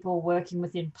together people working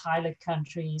within pilot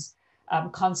countries,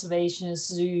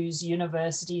 conservationists, zoos,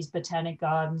 universities, botanic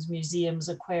gardens, museums,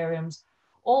 aquariums,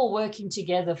 all working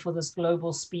together for this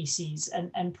global species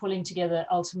and pulling together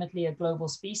ultimately a global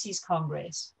species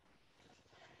congress.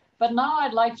 But now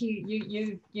I'd like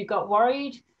you got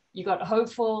worried, you got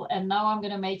hopeful, and now I'm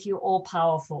going to make you all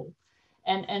powerful.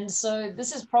 And so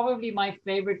this is probably my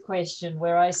favorite question,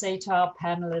 where I say to our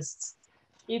panelists,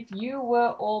 if you were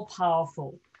all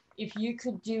powerful, if you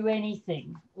could do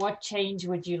anything, what change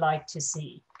would you like to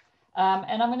see?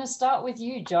 And I'm going to start with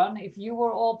you, John. If you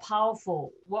were all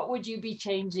powerful, what would you be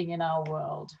changing in our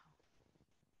world?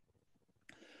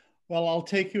 Well, I'll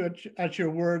take you at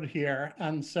your word here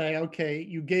and say, okay,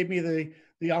 you gave me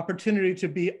the opportunity to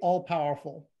be all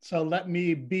powerful. So let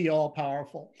me be all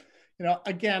powerful. You know,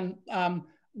 again,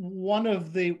 one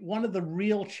of the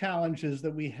real challenges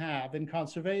that we have in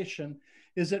conservation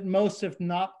is that most, if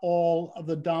not all, of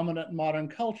the dominant modern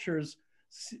cultures,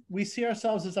 we see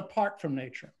ourselves as apart from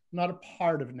nature, not a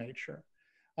part of nature.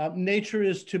 Nature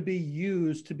is to be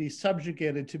used, to be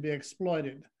subjugated, to be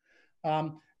exploited.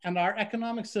 And our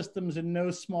economic systems in no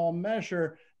small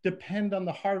measure depend on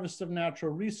the harvest of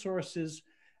natural resources,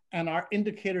 and our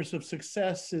indicators of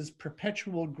success is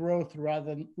perpetual growth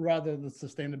rather than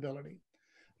sustainability.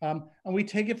 And we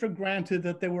take it for granted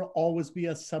that there will always be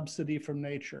a subsidy from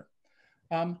nature.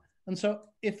 And so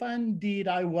if indeed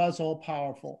I was all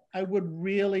powerful, I would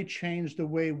really change the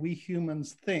way we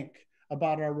humans think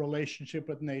about our relationship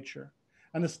with nature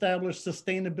and establish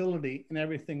sustainability in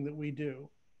everything that we do.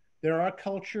 There are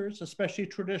cultures, especially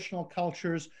traditional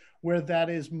cultures, where that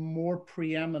is more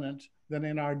preeminent than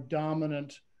in our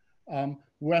dominant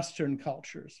Western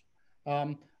cultures.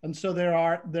 And so there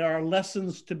are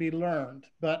lessons to be learned,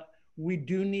 but we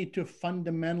do need to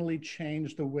fundamentally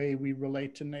change the way we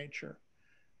relate to nature.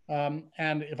 And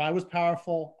if I was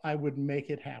powerful, I would make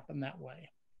it happen that way.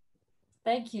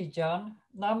 Thank you, John.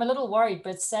 Now I'm a little worried,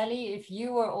 but Sally, if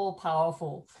you were all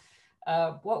powerful,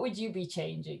 what would you be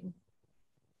changing?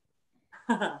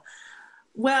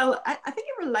 Well, I think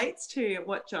it relates to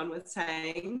what John was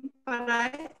saying, but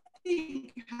I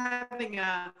think having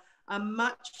a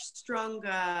much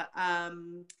stronger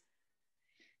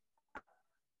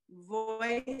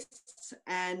voice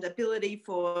and ability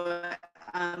for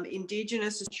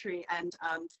Indigenous and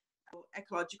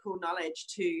ecological knowledge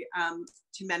to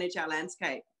manage our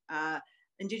landscape.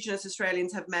 Indigenous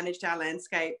Australians have managed our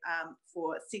landscape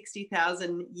for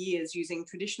 60,000 years using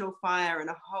traditional fire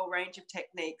and a whole range of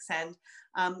techniques, and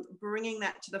bringing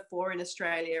that to the fore in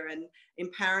Australia and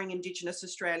empowering Indigenous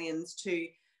Australians to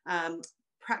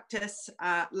practice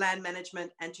land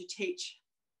management and to teach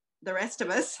the rest of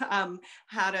us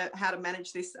how to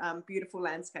manage this beautiful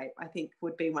landscape, I think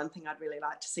would be one thing I'd really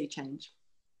like to see change.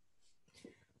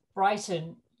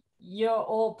 Brighton, you're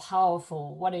all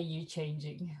powerful. What are you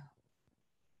changing?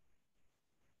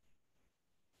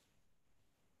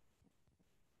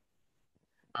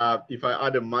 If I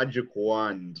add a magic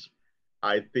wand,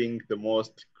 I think the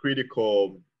most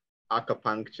critical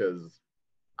acupunctures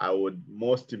I would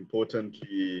most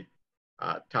importantly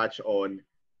touch on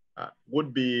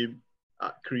would be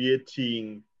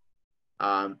creating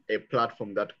a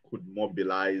platform that could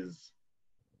mobilize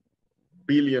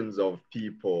billions of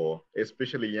people,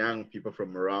 especially young people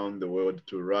from around the world,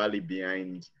 to rally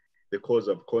behind the cause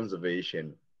of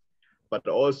conservation, but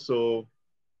also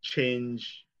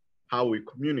change how we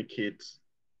communicate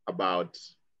about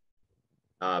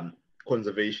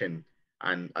conservation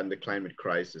and the climate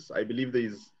crisis. I believe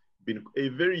there's been a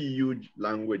very huge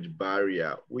language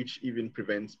barrier, which even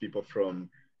prevents people from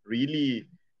really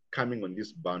coming on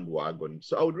this bandwagon.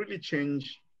 So I would really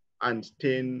change and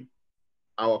turn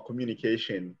our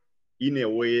communication in a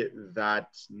way that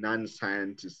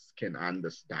non-scientists can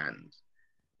understand.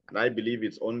 And I believe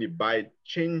it's only by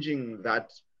changing that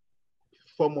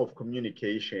form of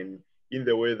communication in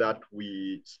the way that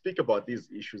we speak about these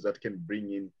issues that can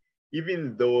bring in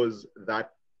even those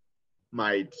that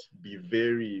might be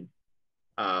very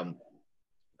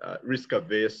risk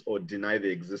averse or deny the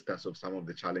existence of some of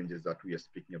the challenges that we are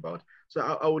speaking about. So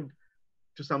I would,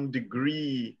 to some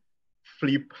degree,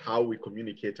 flip how we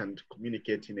communicate and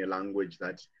communicate in a language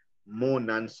that more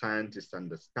non-scientists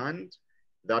understand.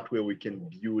 That way we can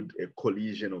build a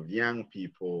coalition of young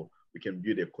people, we can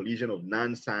build a coalition of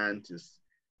non-scientists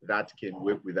that can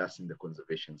work with us in the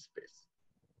conservation space.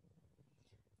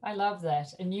 I love that.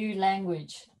 A new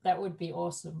language. That would be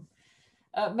awesome.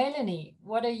 Melanie,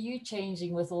 what are you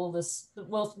changing with all this,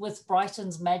 well, with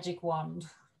Brighton's magic wand?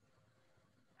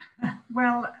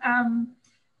 Well,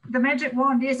 the magic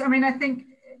wand, yes. I mean, I think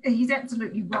he's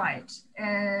absolutely right.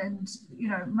 And, you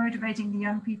know, motivating the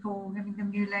young people, giving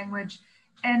them new language.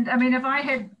 And I mean, if I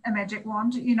had a magic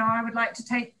wand, you know, I would like to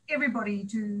take everybody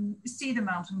to see the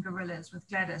mountain gorillas with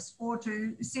Gladys, or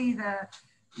to see the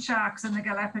sharks in the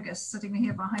Galapagos sitting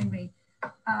here behind me.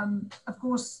 Of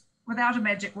course, without a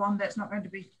magic wand, that's not going to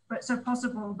be so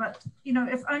possible. But, you know,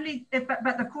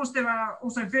 but of course, there are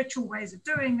also virtual ways of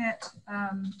doing that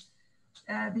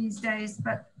these days.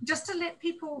 But just to let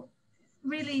people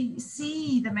really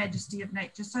see the majesty of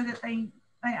nature so that they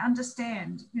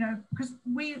understand, you know, because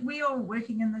we are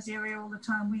working in this area all the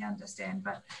time, we understand,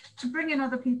 but to bring in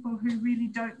other people who really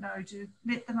don't know, to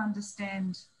let them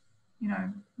understand, you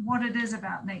know, what it is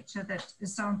about nature that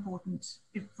is so important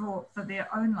for their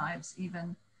own lives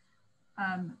even,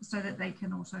 so that they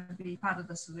can also be part of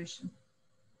the solution.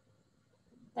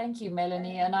 Thank you,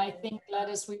 Melanie. And I think,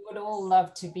 Gladys, we would all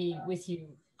love to be with you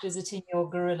visiting your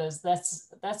gorillas.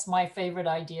 That's my favorite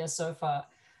idea so far.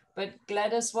 But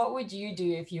Gladys, what would you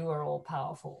do if you were all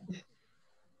powerful?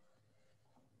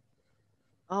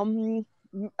 I'm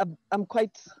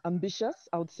quite ambitious,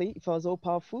 I would say, if I was all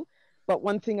powerful. But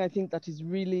one thing I think that is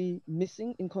really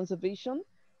missing in conservation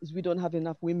is we don't have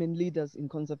enough women leaders in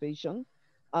conservation,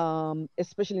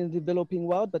 especially in the developing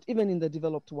world, but even in the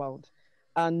developed world.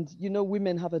 And, you know,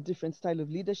 women have a different style of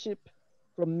leadership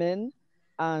from men,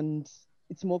 and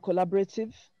it's more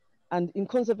collaborative. And in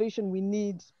conservation, we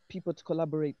need people to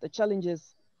collaborate. The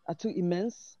challenges are too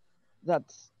immense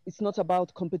that it's not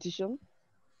about competition.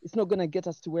 It's not going to get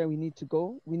us to where we need to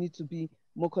go. We need to be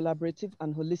more collaborative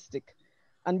and holistic.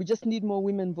 And we just need more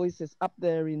women voices up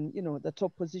there in, you know, the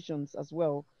top positions as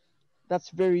well. That's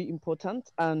very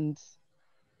important. And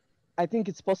I think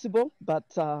it's possible, but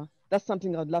that's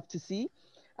something I'd love to see.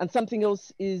 And something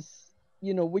else is,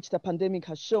 you know, which the pandemic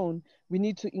has shown, we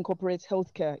need to incorporate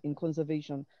healthcare in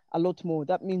conservation a lot more.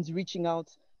 That means reaching out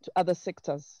to other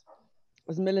sectors.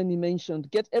 As Melanie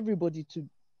mentioned, get everybody to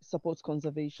support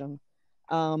conservation.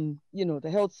 You know,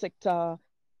 the health sector,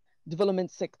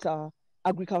 development sector,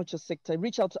 agriculture sector,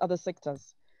 reach out to other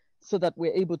sectors so that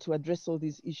we're able to address all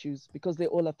these issues because they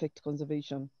all affect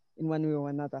conservation in one way or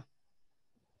another.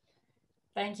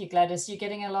 Thank you, Gladys. You're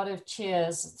getting a lot of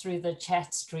cheers through the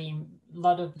chat stream, a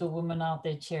lot of the women out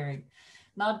there cheering.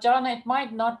 Now, John, it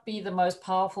might not be the most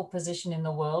powerful position in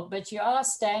the world, but you are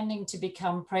standing to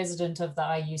become president of the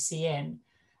IUCN.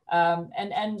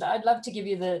 And I'd love to give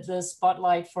you the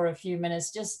spotlight for a few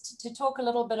minutes just to talk a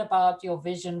little bit about your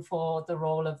vision for the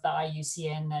role of the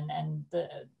IUCN and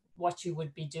what you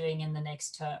would be doing in the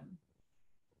next term.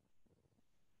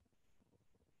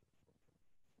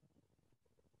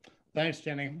 Thanks,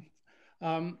 Jenny.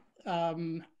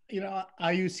 You know,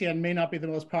 IUCN may not be the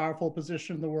most powerful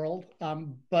position in the world,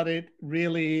 but it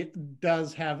really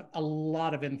does have a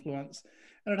lot of influence.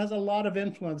 And it has a lot of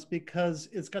influence because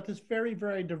it's got this very,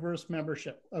 very diverse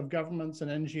membership of governments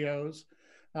and NGOs.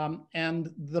 And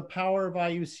the power of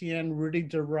IUCN really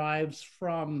derives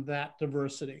from that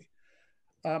diversity.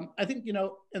 I think, you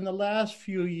know, in the last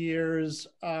few years,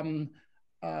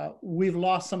 we've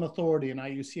lost some authority in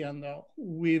IUCN, though.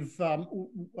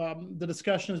 The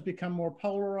discussion has become more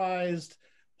polarized,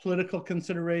 political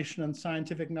consideration and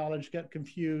scientific knowledge get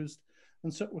confused.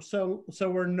 And so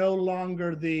we're no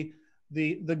longer the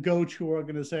go-to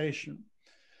organization.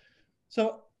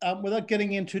 So without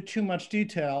getting into too much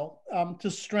detail,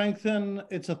 to strengthen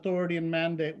its authority and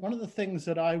mandate, one of the things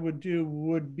that I would do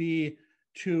would be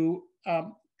to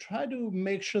try to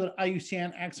make sure that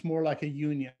IUCN acts more like a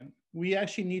union. We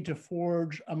actually need to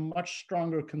forge a much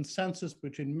stronger consensus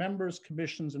between members,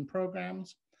 commissions, and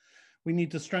programs. We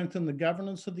need to strengthen the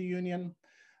governance of the union.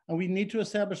 And we need to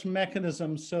establish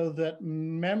mechanisms so that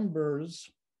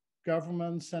members,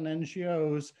 governments, and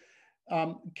NGOs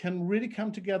can really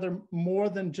come together more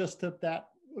than just at that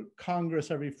Congress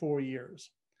every 4 years.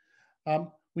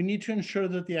 We need to ensure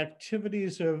that the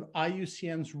activities of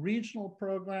IUCN's regional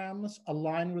programs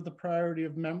align with the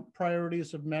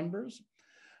priorities of members.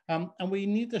 And we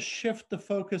need to shift the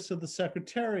focus of the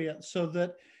Secretariat so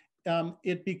that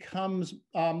it becomes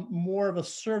more of a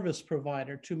service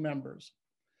provider to members.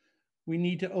 We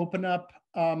need to open up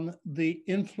the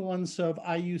influence of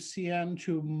IUCN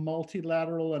to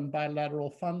multilateral and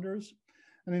bilateral funders.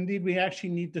 And indeed, we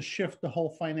actually need to shift the whole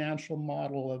financial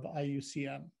model of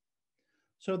IUCN.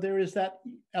 So there is that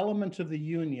element of the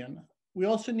union. We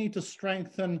also need to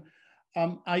strengthen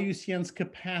IUCN's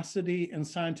capacity in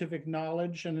scientific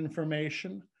knowledge and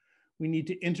information. We need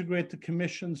to integrate the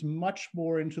commissions much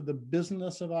more into the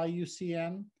business of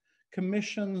IUCN.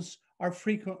 Commissions are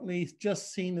frequently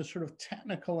just seen as sort of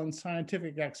technical and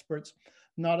scientific experts,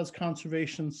 not as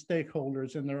conservation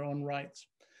stakeholders in their own rights.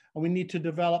 And we need to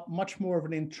develop much more of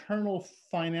an internal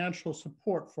financial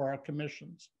support for our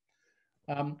commissions.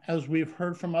 As we've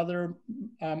heard from other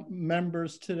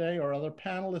members today or other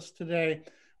panelists today,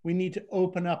 we need to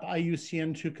open up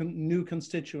IUCN to new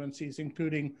constituencies,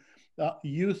 including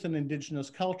youth and indigenous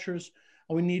cultures.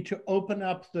 And we need to open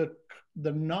up the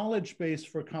knowledge base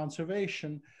for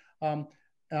conservation,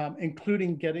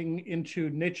 including getting into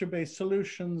nature-based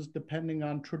solutions, depending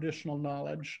on traditional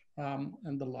knowledge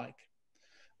and the like.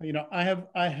 You know, I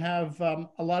have a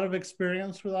lot of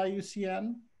experience with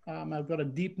IUCN. I've got a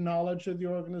deep knowledge of the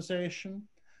organization.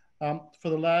 For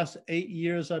the last 8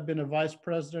 years, I've been a vice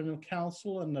president of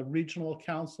council and a regional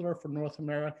counselor for North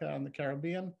America and the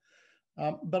Caribbean.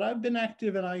 But I've been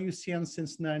active in IUCN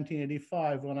since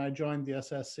 1985 when I joined the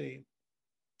SSC.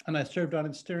 And I served on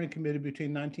its steering committee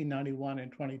between 1991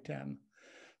 and 2010.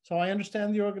 So I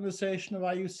understand the organization of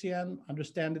IUCN,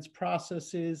 understand its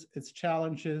processes, its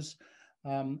challenges,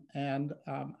 and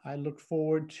I look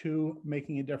forward to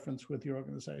making a difference with the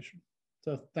organization.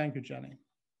 So thank you, Jenny.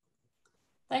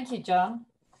 Thank you, John.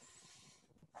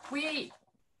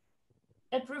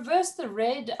 At Reverse the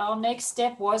Red, our next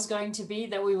step was going to be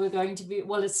that we were going to be,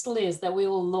 well, it still is, that we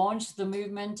will launch the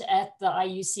movement at the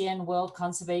IUCN World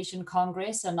Conservation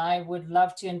Congress. And I would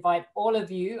love to invite all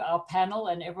of you, our panel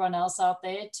and everyone else out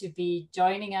there, to be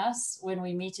joining us when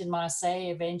we meet in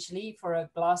Marseille eventually for a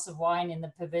glass of wine in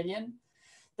the pavilion.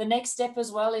 The next step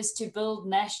as well is to build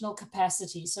national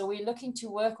capacity. So we're looking to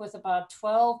work with about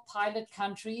 12 pilot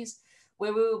countries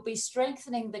where we will be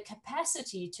strengthening the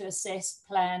capacity to assess,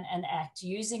 plan, and act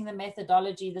using the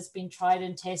methodology that's been tried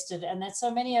and tested, and that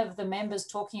so many of the members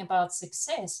talking about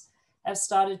success have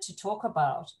started to talk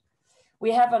about.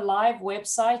 We have a live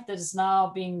website that is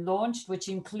now being launched, which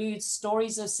includes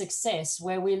stories of success,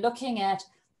 where we're looking at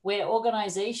where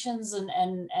organizations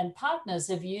and partners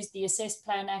have used the assess,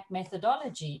 plan, act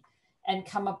methodology and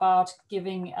come about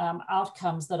giving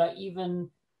outcomes that are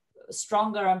even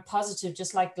stronger and positive,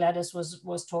 just like Gladys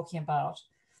was talking about.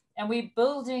 And we're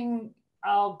building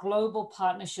our global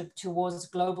partnership towards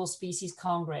Global Species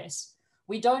Congress.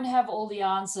 We don't have all the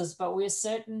answers, but we're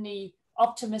certainly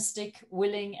optimistic,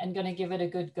 willing, and going to give it a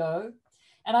good go.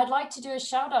 And I'd like to do a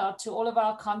shout out to all of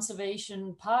our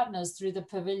conservation partners through the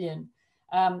pavilion.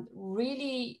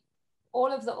 Really,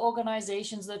 all of the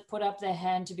organizations that put up their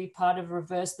hand to be part of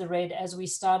Reverse the Red, as we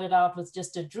started out with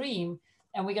just a dream.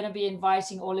 And we're going to be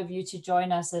inviting all of you to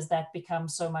join us as that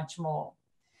becomes so much more.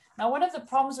 Now, one of the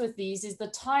problems with these is the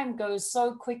time goes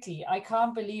so quickly. I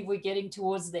can't believe we're getting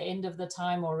towards the end of the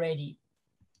time already.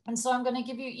 And so I'm going to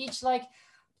give you each like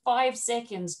 5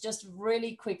 seconds, just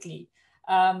really quickly,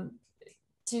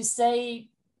 to say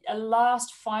a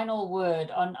last final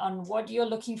word on what you're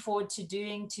looking forward to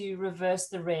doing to Reverse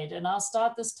the Red. And I'll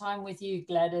start this time with you,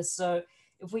 Gladys. So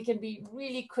if we can be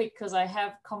really quick, because I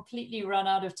have completely run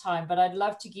out of time, but I'd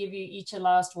love to give you each a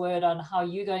last word on how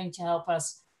you're going to help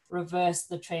us reverse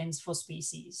the trends for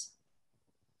species.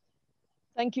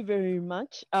 Thank you very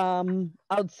much. I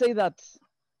would say that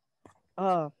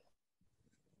I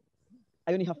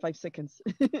only have 5 seconds,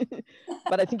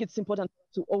 but I think it's important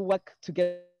to all work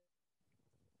together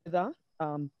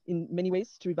in many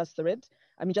ways to reverse the red.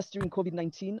 I mean, just during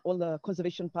COVID-19, all the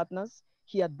conservation partners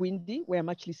here at Bwindi, where I'm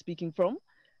actually speaking from,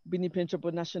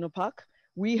 Bwindi National Park,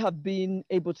 we have been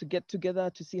able to get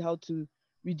together to see how to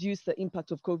reduce the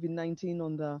impact of COVID-19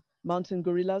 on the mountain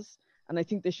gorillas. And I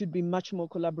think there should be much more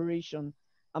collaboration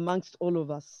amongst all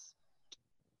of us.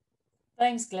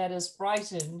 Thanks, Gladys.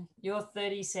 Brighton, your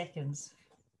 30 seconds.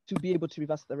 To be able to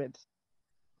reverse the red.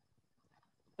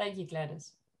 Thank you,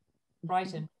 Gladys.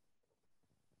 Brighton.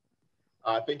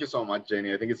 Thank you so much,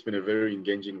 Jenny. I think it's been a very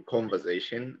engaging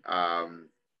conversation.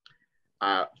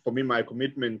 For me, my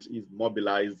commitment is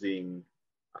mobilizing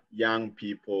young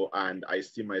people, and I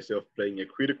see myself playing a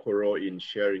critical role in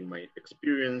sharing my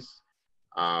experience,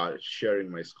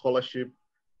 sharing my scholarship,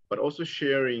 but also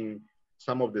sharing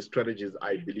some of the strategies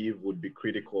I believe would be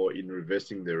critical in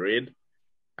reversing the red.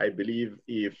 I believe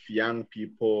if young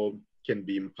people can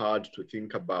be empowered to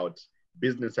think about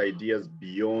business ideas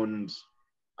beyond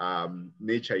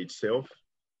nature itself,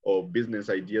 or business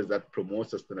ideas that promote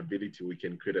sustainability, we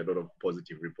can create a lot of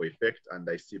positive ripple effect. And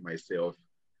I see myself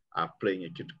playing a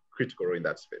critical role in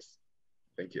that space.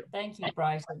 Thank you. Thank you,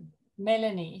 Brighton.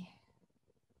 Melanie.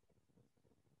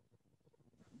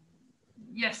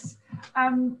 Yes.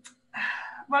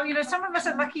 Well, you know, some of us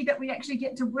are lucky that we actually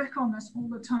get to work on this all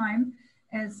the time,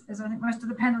 as I think most of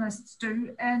the panelists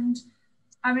do. And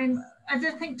I mean, I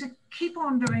just think to keep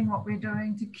on doing what we're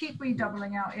doing, to keep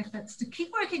redoubling our efforts, to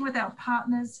keep working with our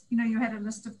partners. You know, you had a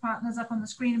list of partners up on the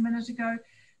screen a minute ago.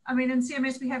 I mean, in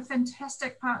CMS, we have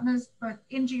fantastic partners, both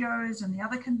NGOs and the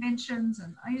other conventions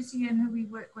and IUCN who we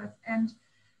work with. And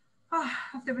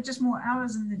if there were just more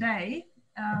hours in the day,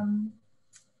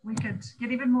 we could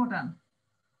get even more done.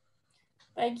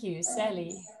 Thank you,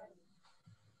 Sally.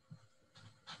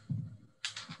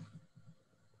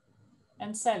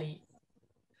 And Sally.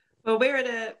 Well, we're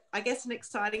at I guess, an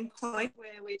exciting point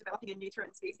where we're developing a new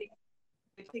threatened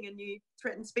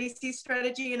species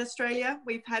strategy in Australia.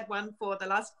 We've had one for the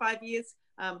last 5 years.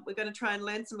 We're going to try and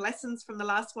learn some lessons from the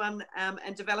last one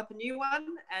and develop a new one.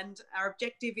 And our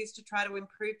objective is to try to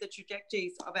improve the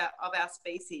trajectories of our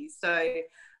species. So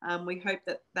we hope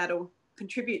that that'll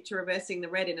contribute to reversing the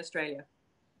red in Australia.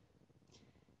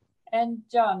 And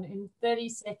John, in 30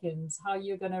 seconds, how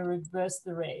you're going to reverse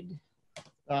the red?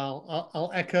 I'll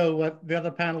echo what the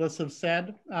other panelists have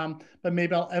said, but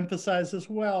maybe I'll emphasize as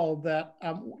well that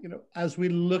you know, as we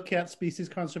look at species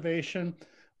conservation,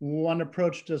 one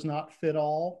approach does not fit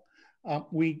all.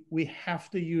 We have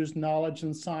to use knowledge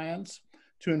and science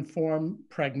to inform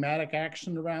pragmatic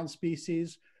action around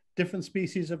species. Different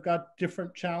species have got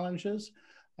different challenges,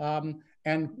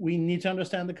 and we need to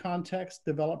understand the context,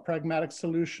 develop pragmatic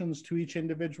solutions to each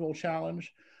individual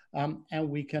challenge, and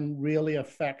we can really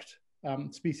affect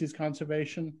species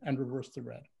conservation and reverse the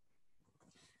red.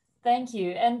 Thank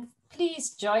you. And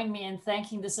please join me in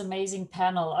thanking this amazing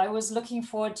panel. I was looking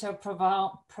forward to a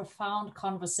profound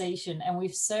conversation, and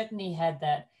we've certainly had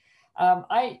that.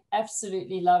 I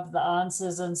absolutely love the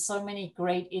answers and so many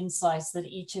great insights that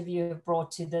each of you have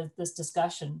brought to this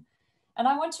discussion. And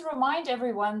I want to remind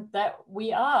everyone that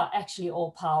we are actually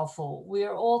all powerful. We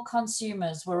are all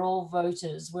consumers, we're all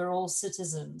voters, we're all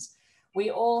citizens. We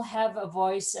all have a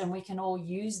voice, and we can all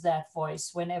use that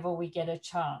voice whenever we get a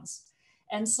chance.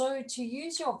 And so to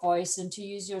use your voice and to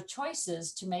use your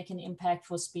choices to make an impact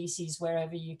for species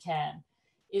wherever you can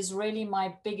is really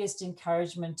my biggest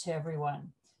encouragement to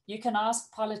everyone. You can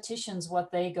ask politicians what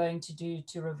they're going to do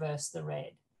to reverse the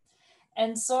red.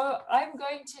 And so I'm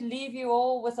going to leave you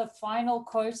all with a final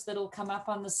quote that'll come up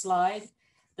on the slide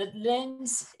that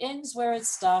ends where it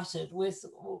started, with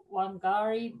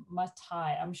Wangari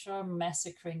Maathai. I'm sure I'm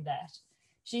massacring that.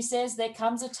 She says, "There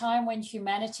comes a time when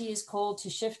humanity is called to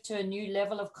shift to a new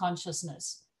level of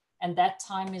consciousness, and that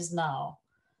time is now."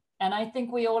 And I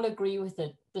think we all agree with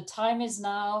it. The time is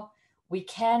now. We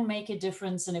can make a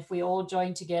difference, and if we all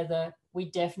join together, we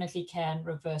definitely can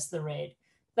reverse the red.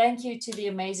 Thank you to the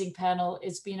amazing panel.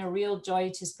 It's been a real joy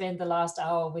to spend the last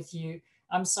hour with you.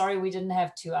 I'm sorry we didn't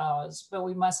have 2 hours, but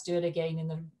we must do it again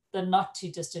in the not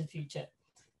too distant future.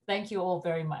 Thank you all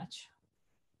very much.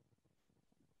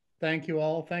 Thank you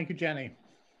all. Thank you, Jenny.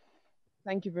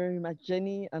 Thank you very much,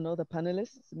 Jenny, and all the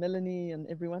panelists, Melanie and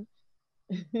everyone.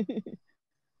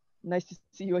 Nice to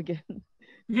see you again.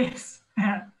 Yes,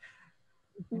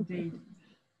 indeed.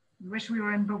 Wish we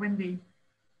were in Burundi.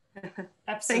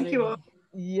 Absolutely. Thank you all.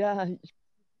 Yeah.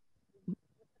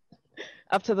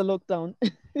 After the lockdown.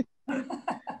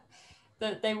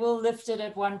 They will lift it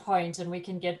at one point and we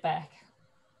can get back.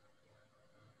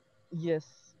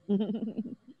 Yes.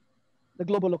 The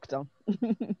global lockdown.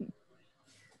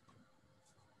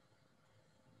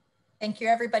 Thank you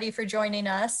everybody for joining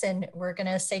us, and we're going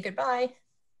to say goodbye.